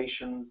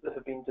innovations that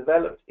have been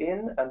developed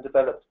in and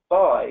developed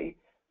by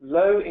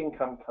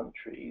low-income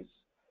countries,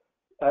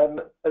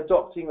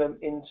 adopting them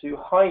into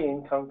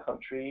high-income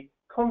country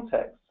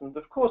contexts. And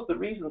of course, the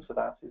reason for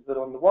that is that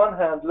on the one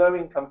hand,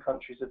 low-income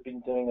countries have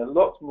been doing a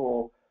lot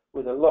more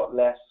with a lot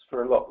less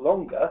for a lot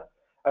longer,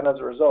 and as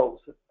a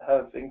result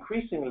have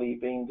increasingly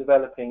been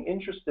developing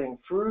interesting,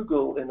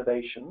 frugal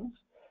innovations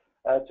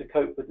to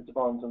cope with the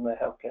demands on their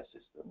healthcare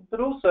system. But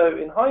also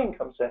in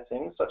high-income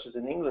settings, such as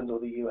in England or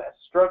the US,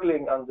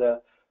 struggling under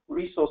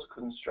resource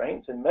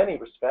constraints in many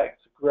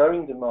respects,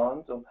 growing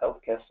demand on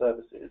healthcare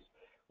services,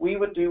 we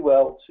would do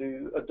well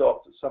to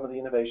adopt some of the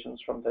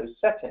innovations from those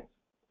settings.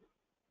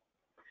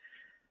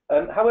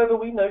 However,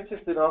 we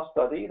noticed in our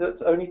study that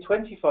only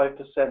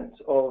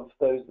 25% of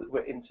those that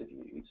were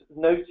interviewed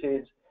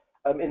noted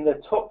in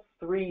the top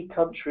 3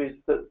 countries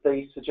that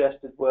they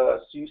suggested were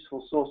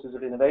useful sources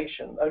of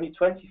innovation, only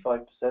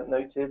 25%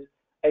 noted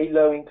a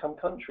low-income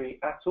country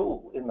at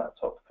all in that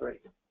top 3.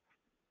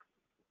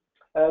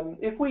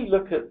 If we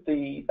look at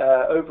the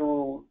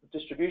overall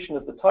distribution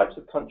of the types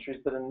of countries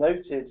that are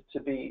noted to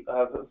be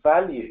of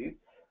value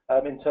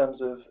in terms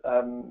of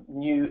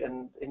new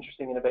and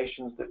interesting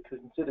innovations that are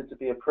considered to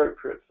be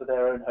appropriate for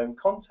their own home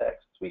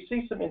contexts, we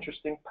see some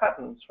interesting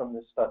patterns from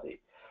this study.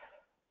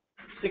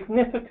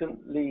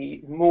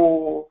 Significantly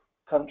more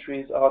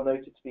countries are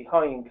noted to be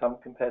high income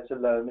compared to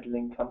low middle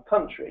income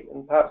country,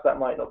 and perhaps that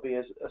might not be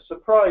a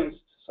surprise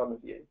to some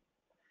of you.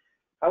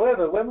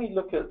 However, when we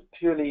look at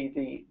purely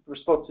the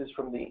responses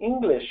from the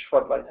English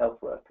frontline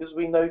health workers,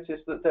 we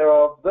notice that there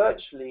are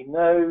virtually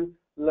no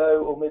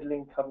low middle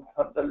income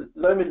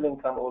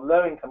or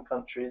low income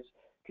countries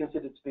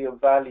considered to be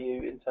of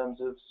value in terms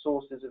of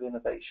sources of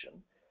innovation.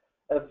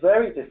 A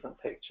very different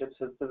picture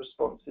to the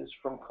responses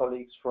from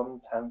colleagues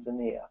from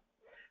Tanzania.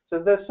 So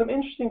there's some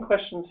interesting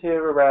questions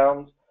here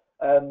around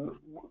on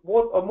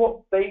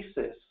what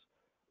basis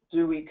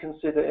do we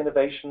consider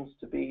innovations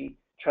to be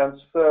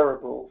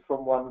transferable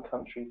from one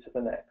country to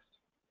the next.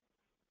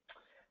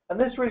 And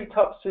this really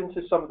taps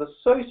into some of the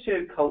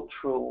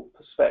socio-cultural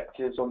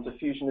perspectives on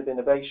diffusion of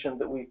innovation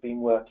that we've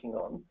been working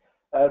on.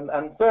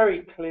 And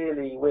very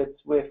clearly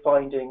we're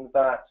finding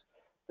that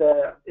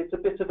it's a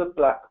bit of a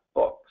black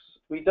box.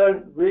 We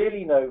don't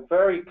really know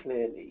very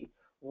clearly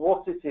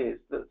what it is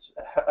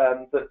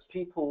that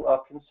people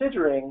are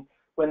considering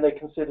when they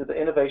consider that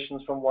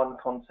innovations from one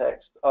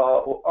context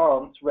are or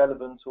aren't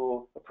relevant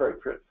or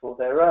appropriate for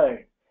their own.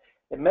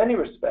 In many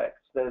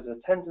respects, there's a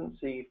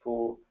tendency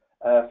for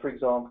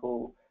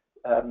example,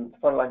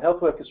 frontline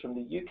health workers from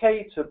the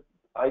UK to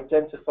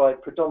identify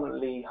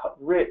predominantly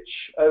rich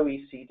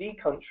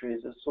OECD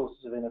countries as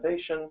sources of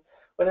innovation,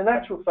 when in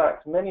actual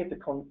fact, many of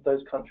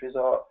those countries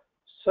are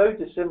so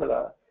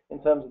dissimilar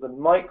in terms of the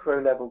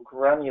micro-level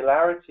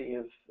granularity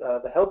of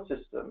the health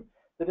system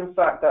that in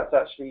fact that's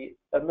actually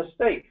a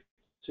mistake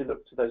to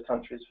look to those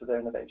countries for their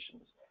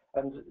innovations.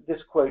 And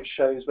this quote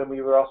shows when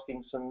we were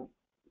asking some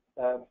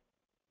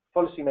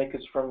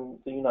policymakers from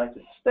the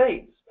United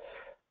States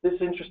this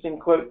interesting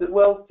quote that,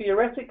 well,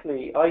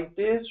 theoretically,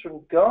 ideas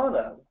from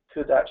Ghana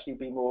could actually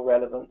be more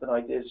relevant than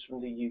ideas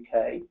from the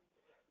UK,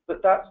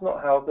 but that's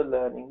not how the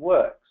learning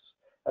works.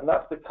 And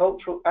that's the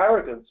cultural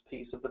arrogance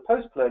piece of the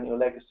post-colonial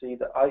legacy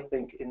that I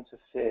think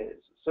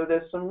interferes. So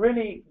there's some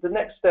really, the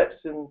next steps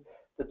in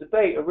the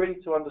debate are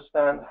really to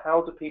understand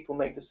how do people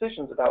make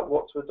decisions about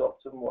what to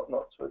adopt and what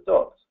not to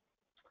adopt.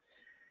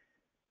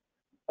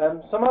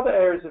 Some other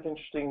areas of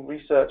interesting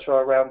research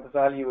are around the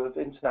value of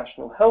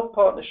international health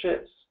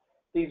partnerships.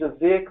 These are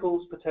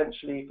vehicles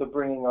potentially for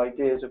bringing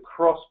ideas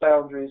across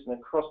boundaries and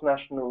across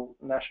national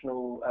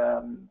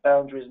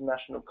boundaries and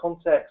national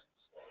contexts.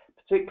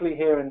 Particularly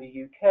here in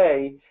the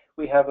UK,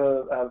 we have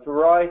a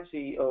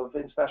variety of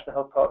international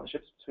health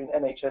partnerships between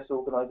NHS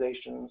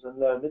organisations and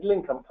low and middle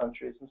income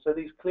countries. And so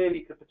these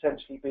clearly could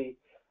potentially be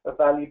a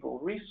valuable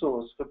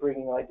resource for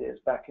bringing ideas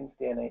back into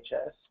the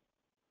NHS.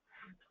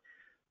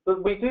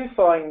 But we do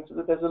find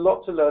that there's a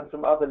lot to learn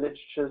from other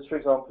literatures, for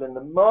example, in the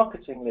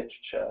marketing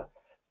literature,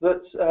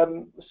 that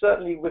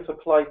certainly if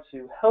applied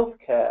to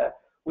healthcare,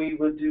 we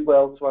would do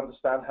well to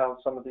understand how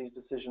some of these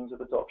decisions of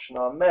adoption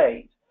are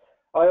made.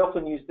 I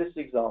often use this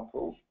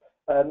example.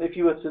 If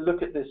you were to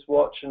look at this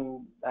watch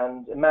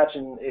and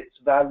imagine its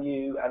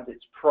value and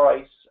its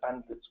price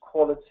and its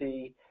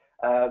quality,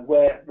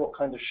 what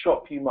kind of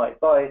shop you might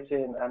buy it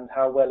in and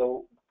how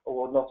well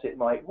or not it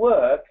might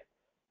work,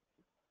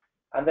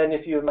 and then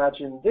if you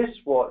imagine this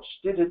watch,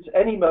 did at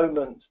any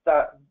moment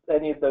that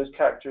any of those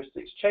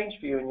characteristics change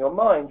for you in your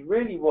mind,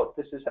 really what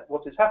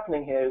is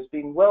happening here has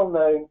been well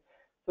known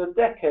for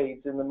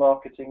decades in the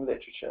marketing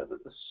literature,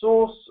 that the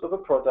source of a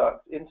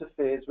product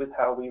interferes with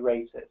how we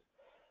rate it,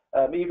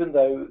 even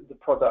though the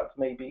product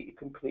may be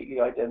completely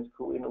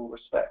identical in all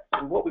respects.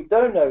 And what we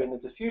don't know in the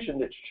diffusion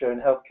literature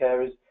in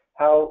healthcare is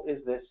how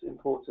is this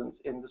important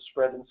in the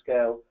spread and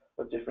scale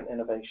of different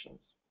innovations.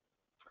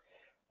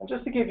 And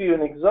just to give you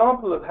an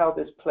example of how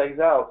this plays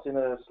out in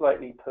a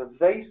slightly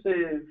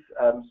pervasive,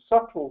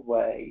 subtle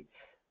way,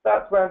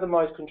 that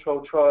randomized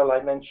controlled trial I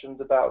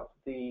mentioned about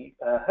the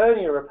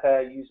hernia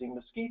repair using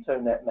mosquito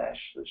net mesh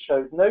that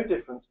showed no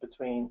difference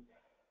between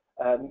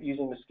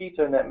using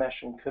mosquito net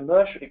mesh and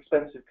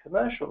expensive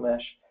commercial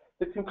mesh,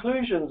 the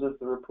conclusions of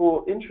the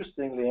report,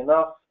 interestingly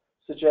enough,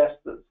 suggest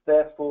that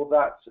therefore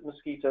that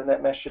mosquito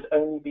net mesh should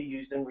only be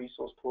used in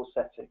resource-poor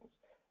settings.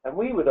 And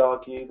we would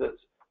argue that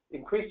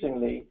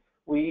increasingly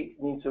we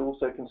need to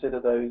also consider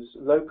those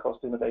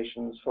low-cost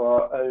innovations for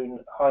our own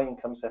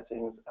high-income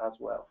settings as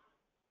well.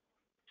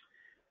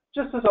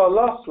 Just as our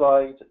last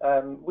slide,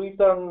 we've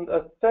done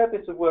a fair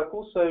bit of work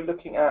also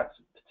looking at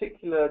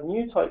particular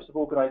new types of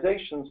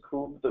organizations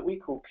that we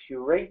call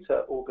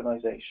curator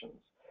organizations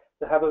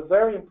that have a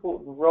very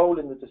important role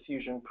in the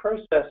diffusion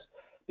process,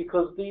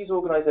 because these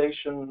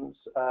organizations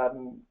are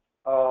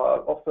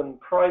often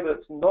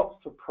private,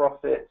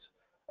 not-for-profit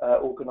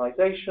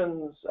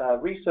organizations,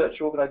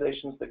 research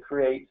organizations that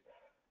create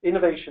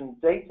innovation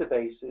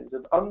databases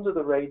of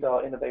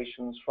under-the-radar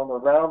innovations from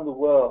around the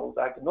world,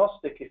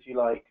 agnostic, if you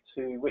like,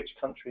 to which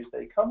countries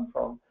they come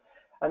from,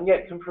 and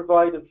yet can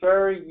provide a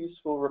very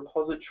useful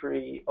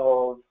repository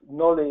of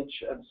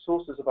knowledge and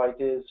sources of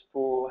ideas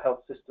for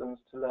health systems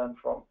to learn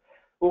from.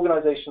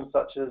 Organizations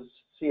such as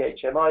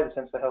CHMI, the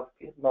Centre for Health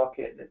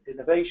Market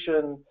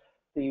Innovation,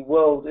 the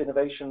World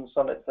Innovation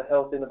Summit for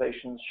Health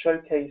Innovations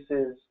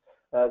Showcases,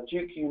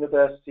 Duke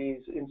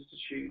University's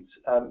Institute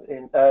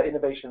in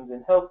Innovations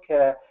in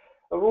Healthcare,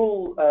 are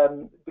all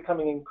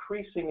becoming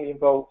increasingly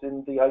involved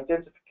in the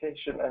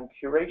identification and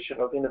curation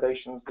of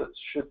innovations that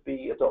should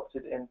be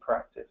adopted in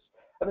practice.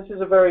 And this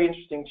is a very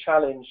interesting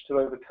challenge to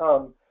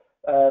overcome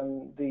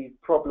the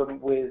problem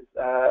with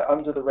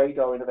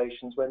under-the-radar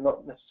innovations where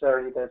not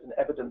necessarily there's an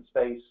evidence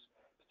base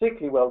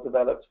particularly well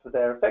developed for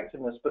their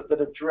effectiveness, but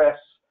that address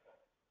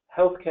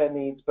healthcare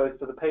needs both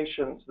for the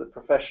patient, the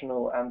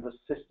professional, and the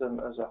system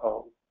as a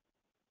whole.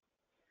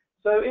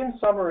 So in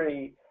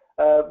summary,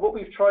 what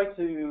we've tried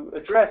to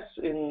address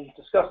in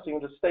discussing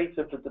the state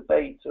of the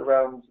debate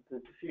around the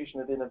diffusion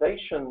of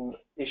innovation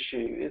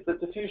issue is that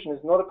diffusion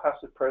is not a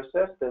passive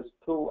process. There's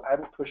pull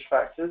and push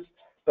factors.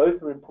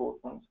 Both are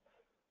important.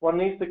 One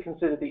needs to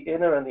consider the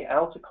inner and the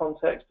outer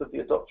context of the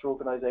adopter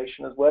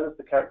organization, as well as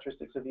the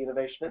characteristics of the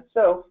innovation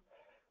itself,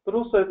 but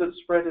also that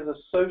spread is a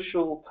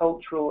social,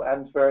 cultural,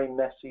 and very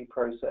messy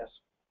process.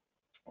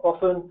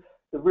 Often,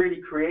 the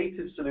really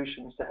creative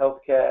solutions to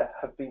healthcare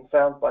have been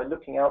found by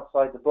looking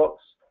outside the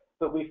box,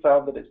 but we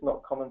found that it's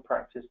not common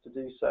practice to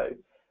do so.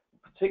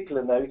 A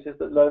particular note is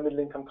that low and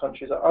middle-income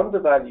countries are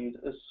undervalued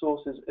as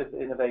sources of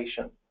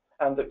innovation,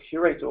 and that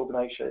curator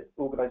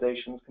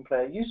organizations can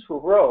play a useful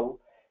role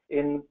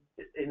in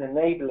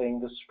enabling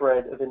the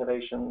spread of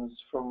innovations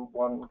from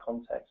one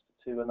context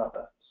to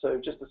another. So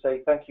just to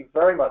say thank you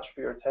very much for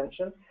your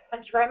attention.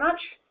 Thank you very much.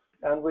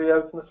 And we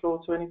open the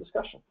floor to any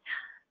discussion.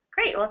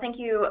 Great. Well, thank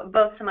you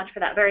both so much for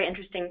that very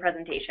interesting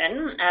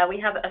presentation. We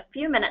have a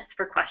few minutes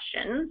for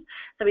questions,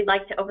 so we'd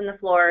like to open the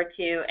floor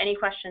to any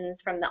questions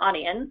from the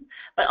audience,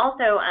 but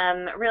also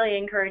really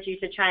encourage you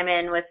to chime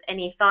in with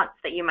any thoughts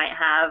that you might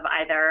have,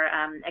 either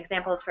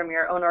examples from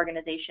your own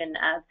organization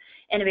of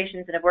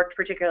innovations that have worked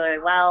particularly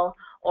well,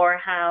 or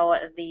how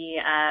the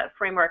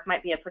framework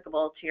might be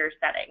applicable to your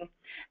setting.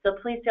 So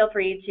please feel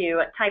free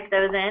to type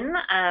those in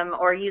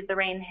or use the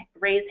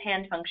raise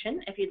hand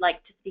function if you'd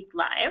like to speak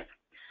live.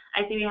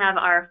 I see we have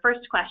our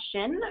first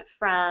question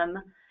from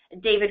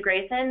David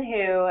Grayson,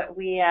 who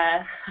we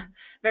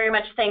very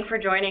much thank for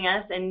joining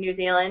us in New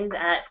Zealand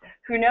at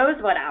who knows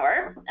what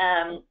hour.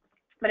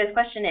 But his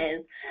question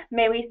is,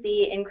 may we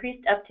see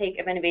increased uptake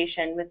of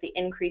innovation with the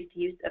increased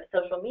use of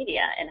social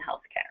media in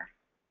healthcare?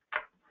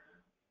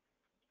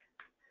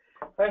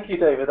 Thank you,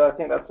 David. I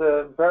think that's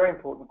a very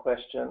important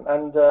question.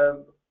 And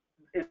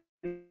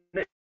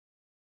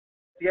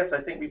yes,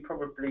 I think we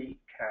probably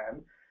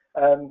can,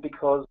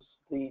 because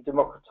the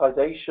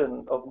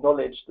democratization of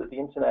knowledge that the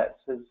internet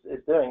is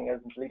doing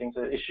and leading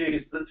to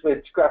issues that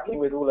we're grappling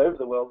with all over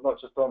the world, not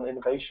just on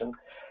innovation,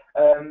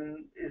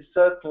 is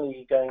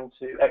certainly going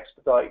to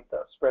expedite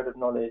that spread of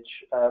knowledge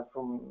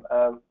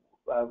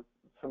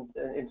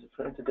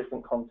into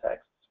different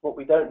contexts. What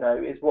we don't know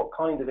is what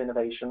kind of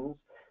innovations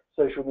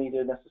social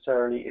media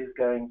necessarily is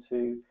going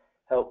to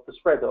help the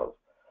spread of.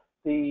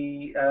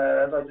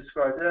 As I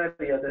described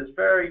earlier, there's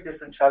very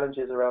different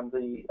challenges around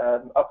the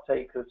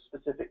uptake of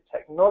specific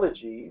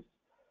technologies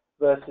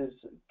versus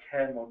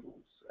care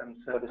models and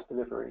service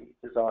delivery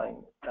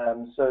design.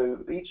 So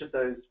each of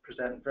those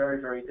present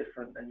very, very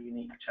different and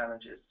unique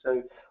challenges.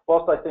 So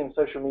whilst I think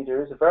social media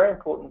is a very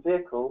important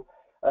vehicle,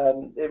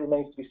 it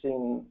remains to be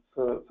seen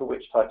for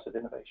which types of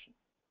innovation.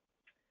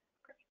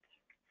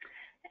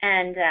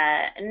 And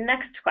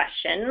next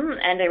question,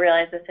 and I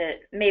realize this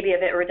may be a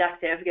bit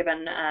reductive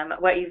given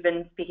what you've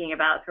been speaking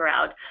about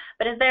throughout,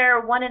 but is there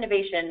one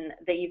innovation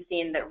that you've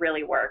seen that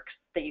really works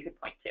that you could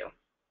point to?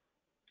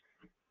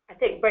 I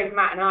think both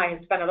Matt and I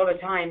have spent a lot of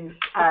time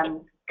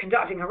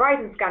conducting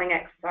horizon scanning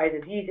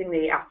exercises using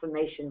the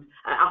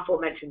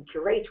aforementioned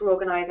curator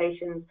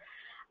organizations,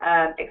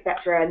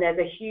 etc. And there's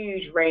a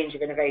huge range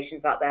of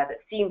innovations out there that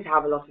seem to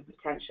have a lot of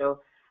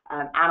potential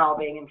and are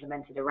being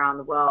implemented around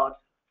the world,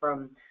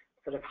 from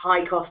sort of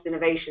high-cost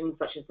innovations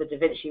such as the Da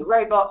Vinci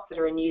robots that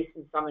are in use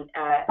in some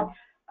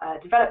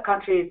developed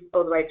countries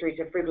all the way through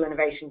to frugal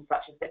innovations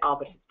such as the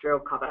arbitrary drill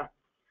cover.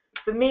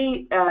 For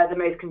me, the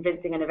most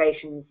convincing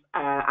innovations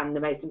and the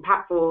most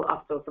impactful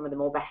are still some of the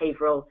more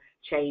behavioral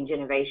change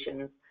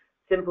innovations.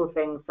 Simple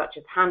things such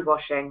as hand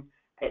washing,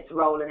 its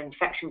role in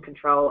infection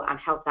control and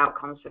health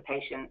outcomes for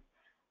patients,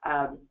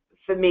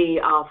 for me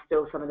are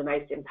still some of the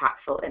most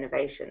impactful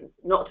innovations.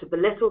 Not to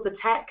belittle the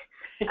tech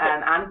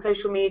and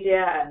social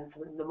media and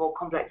some of the more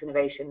complex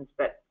innovations,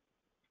 but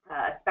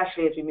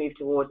especially as we move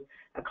towards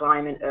a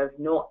climate of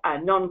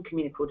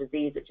non-communicable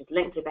disease which is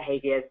linked to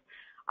behaviours,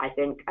 I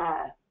think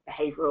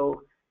behavioural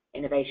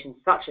innovations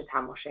such as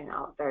hand washing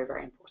are very,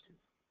 very important.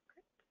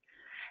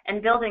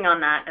 And building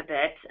on that a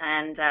bit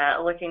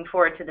and looking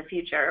forward to the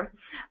future,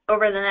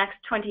 over the next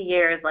 20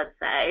 years, let's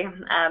say,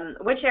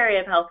 which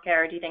area of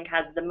healthcare do you think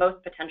has the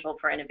most potential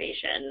for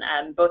innovation,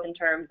 both in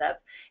terms of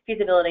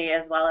feasibility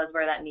as well as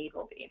where that need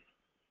will be?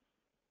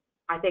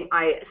 I think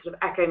I sort of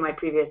echo my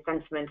previous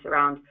sentiment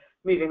around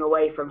moving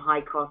away from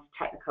high-cost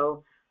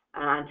technical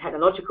and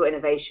technological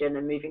innovation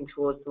and moving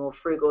towards more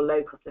frugal,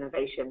 low-cost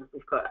innovation.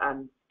 We've got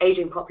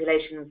aging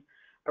populations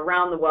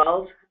around the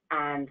world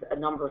and a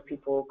number of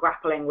people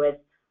grappling with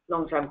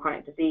long-term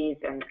chronic disease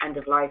and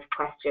end-of-life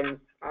questions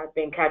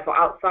being cared for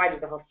outside of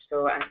the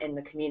hospital and in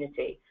the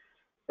community.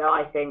 So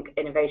I think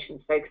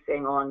innovations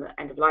focusing on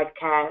end-of-life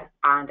care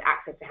and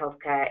access to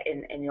healthcare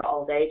in your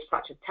old age,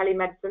 such as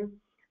telemedicine.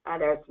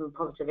 There are some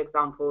positive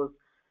examples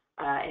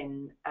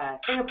in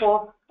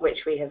Singapore, which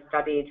we have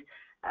studied,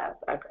 an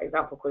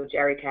example called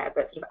GeriCare,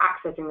 but sort of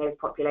accessing those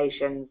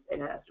populations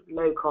in a sort of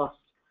low-cost,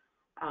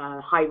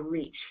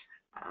 high-reach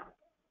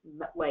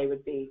way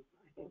would be,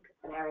 I think,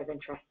 an area of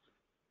interest.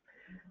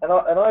 And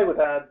I would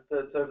add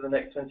that over the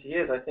next 20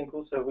 years, I think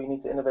also we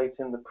need to innovate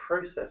in the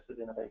process of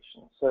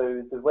innovation.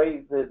 So the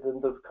way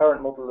the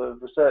current model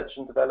of research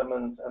and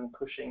development and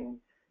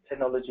pushing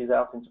technologies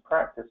out into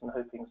practice and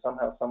hoping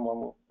somehow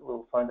someone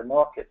will find a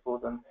market for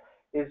them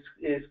is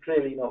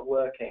clearly not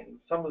working.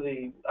 Some of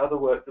the other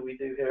work that we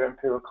do here at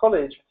Imperial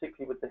College,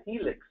 particularly with the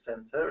Helix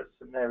Centre at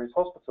St Mary's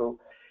Hospital,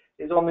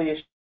 is on the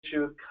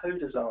issue of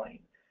co-design.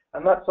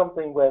 And that's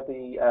something where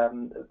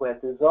where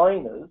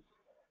designers,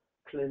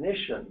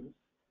 clinicians,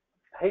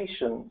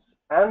 patients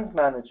and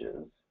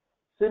managers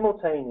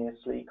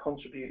simultaneously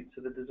contribute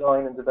to the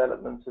design and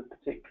development of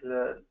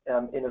particular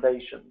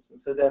innovations.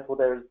 And so therefore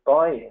there is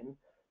buy-in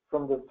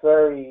from the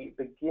very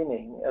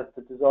beginning of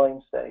the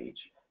design stage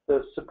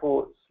that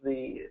supports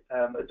the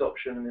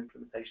adoption and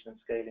implementation and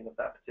scaling of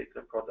that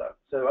particular product.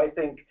 So I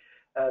think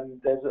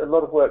there's a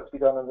lot of work to be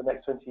done in the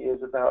next 20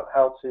 years about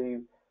how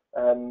to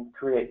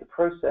create the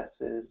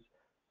processes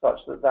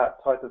such that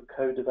that type of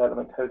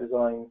co-development,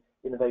 co-design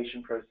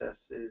innovation process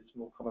is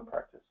more common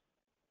practice.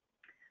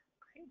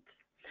 Great.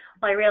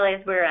 Well, I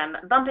realize we're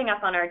bumping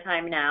up on our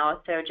time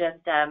now, so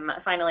just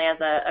finally as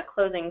a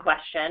closing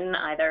question,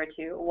 either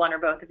to one or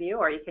both of you,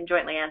 or you can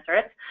jointly answer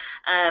it.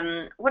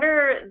 What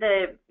are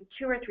the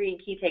 2 or 3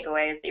 key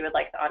takeaways that you would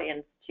like the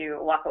audience to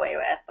walk away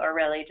with, or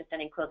really just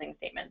any closing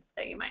statements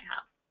that you might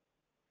have?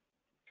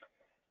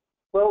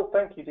 Well,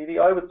 thank you, Didi.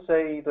 I would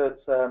say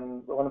that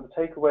one of the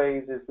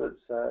takeaways is that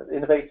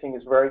innovating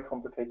is very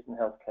complicated in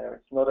healthcare.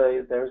 It's not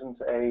there isn't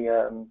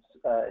a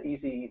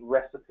easy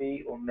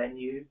recipe or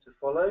menu to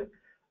follow.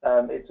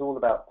 It's all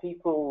about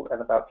people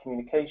and about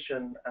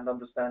communication and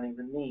understanding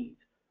the need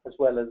as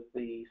well as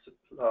the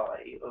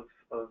supply of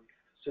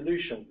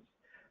solutions.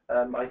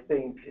 I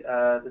think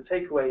the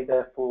takeaway,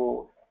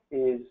 therefore,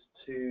 is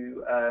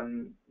to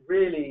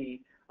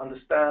really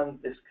understand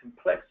this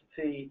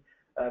complexity,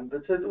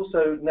 but to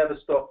also never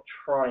stop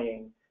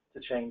trying to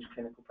change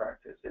clinical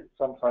practice. It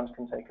sometimes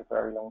can take a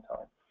very long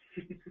time.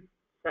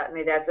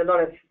 Certainly, there's a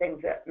lot of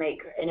things that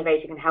make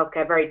innovating in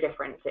healthcare very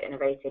different to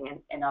innovating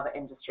in other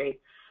industries.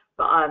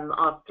 But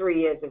our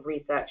 3 years of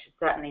research has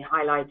certainly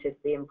highlighted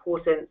the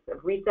importance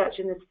of research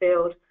in this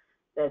field.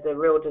 There's a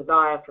real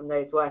desire from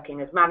those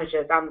working as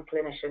managers and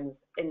clinicians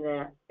in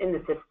the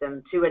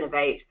system to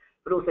innovate,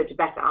 but also to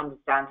better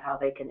understand how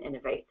they can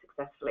innovate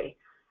successfully,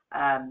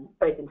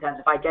 both in terms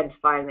of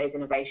identifying those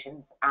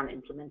innovations and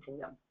implementing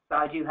them. So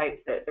I do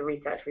hope that the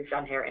research we've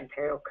done here at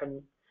Imperial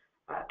can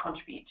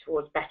contribute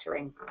towards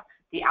bettering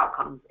the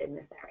outcomes in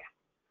this area.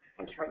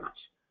 Thank you very much.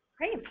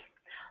 Great.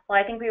 Well,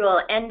 I think we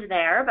will end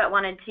there, but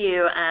wanted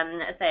to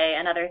say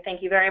another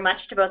thank you very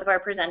much to both of our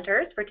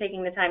presenters for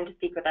taking the time to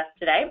speak with us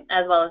today,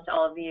 as well as to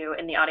all of you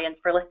in the audience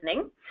for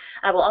listening.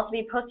 We'll also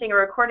be posting a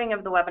recording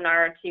of the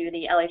webinar to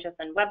the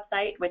LHSN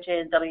website, which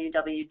is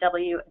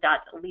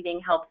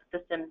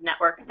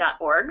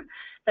www.leadinghealthsystemsnetwork.org.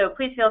 So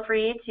please feel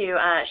free to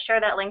share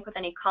that link with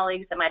any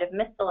colleagues that might have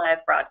missed the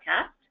live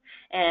broadcast.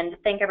 And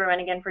thank everyone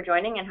again for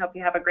joining, and hope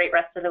you have a great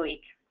rest of the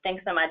week.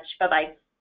 Thanks so much. Bye-bye.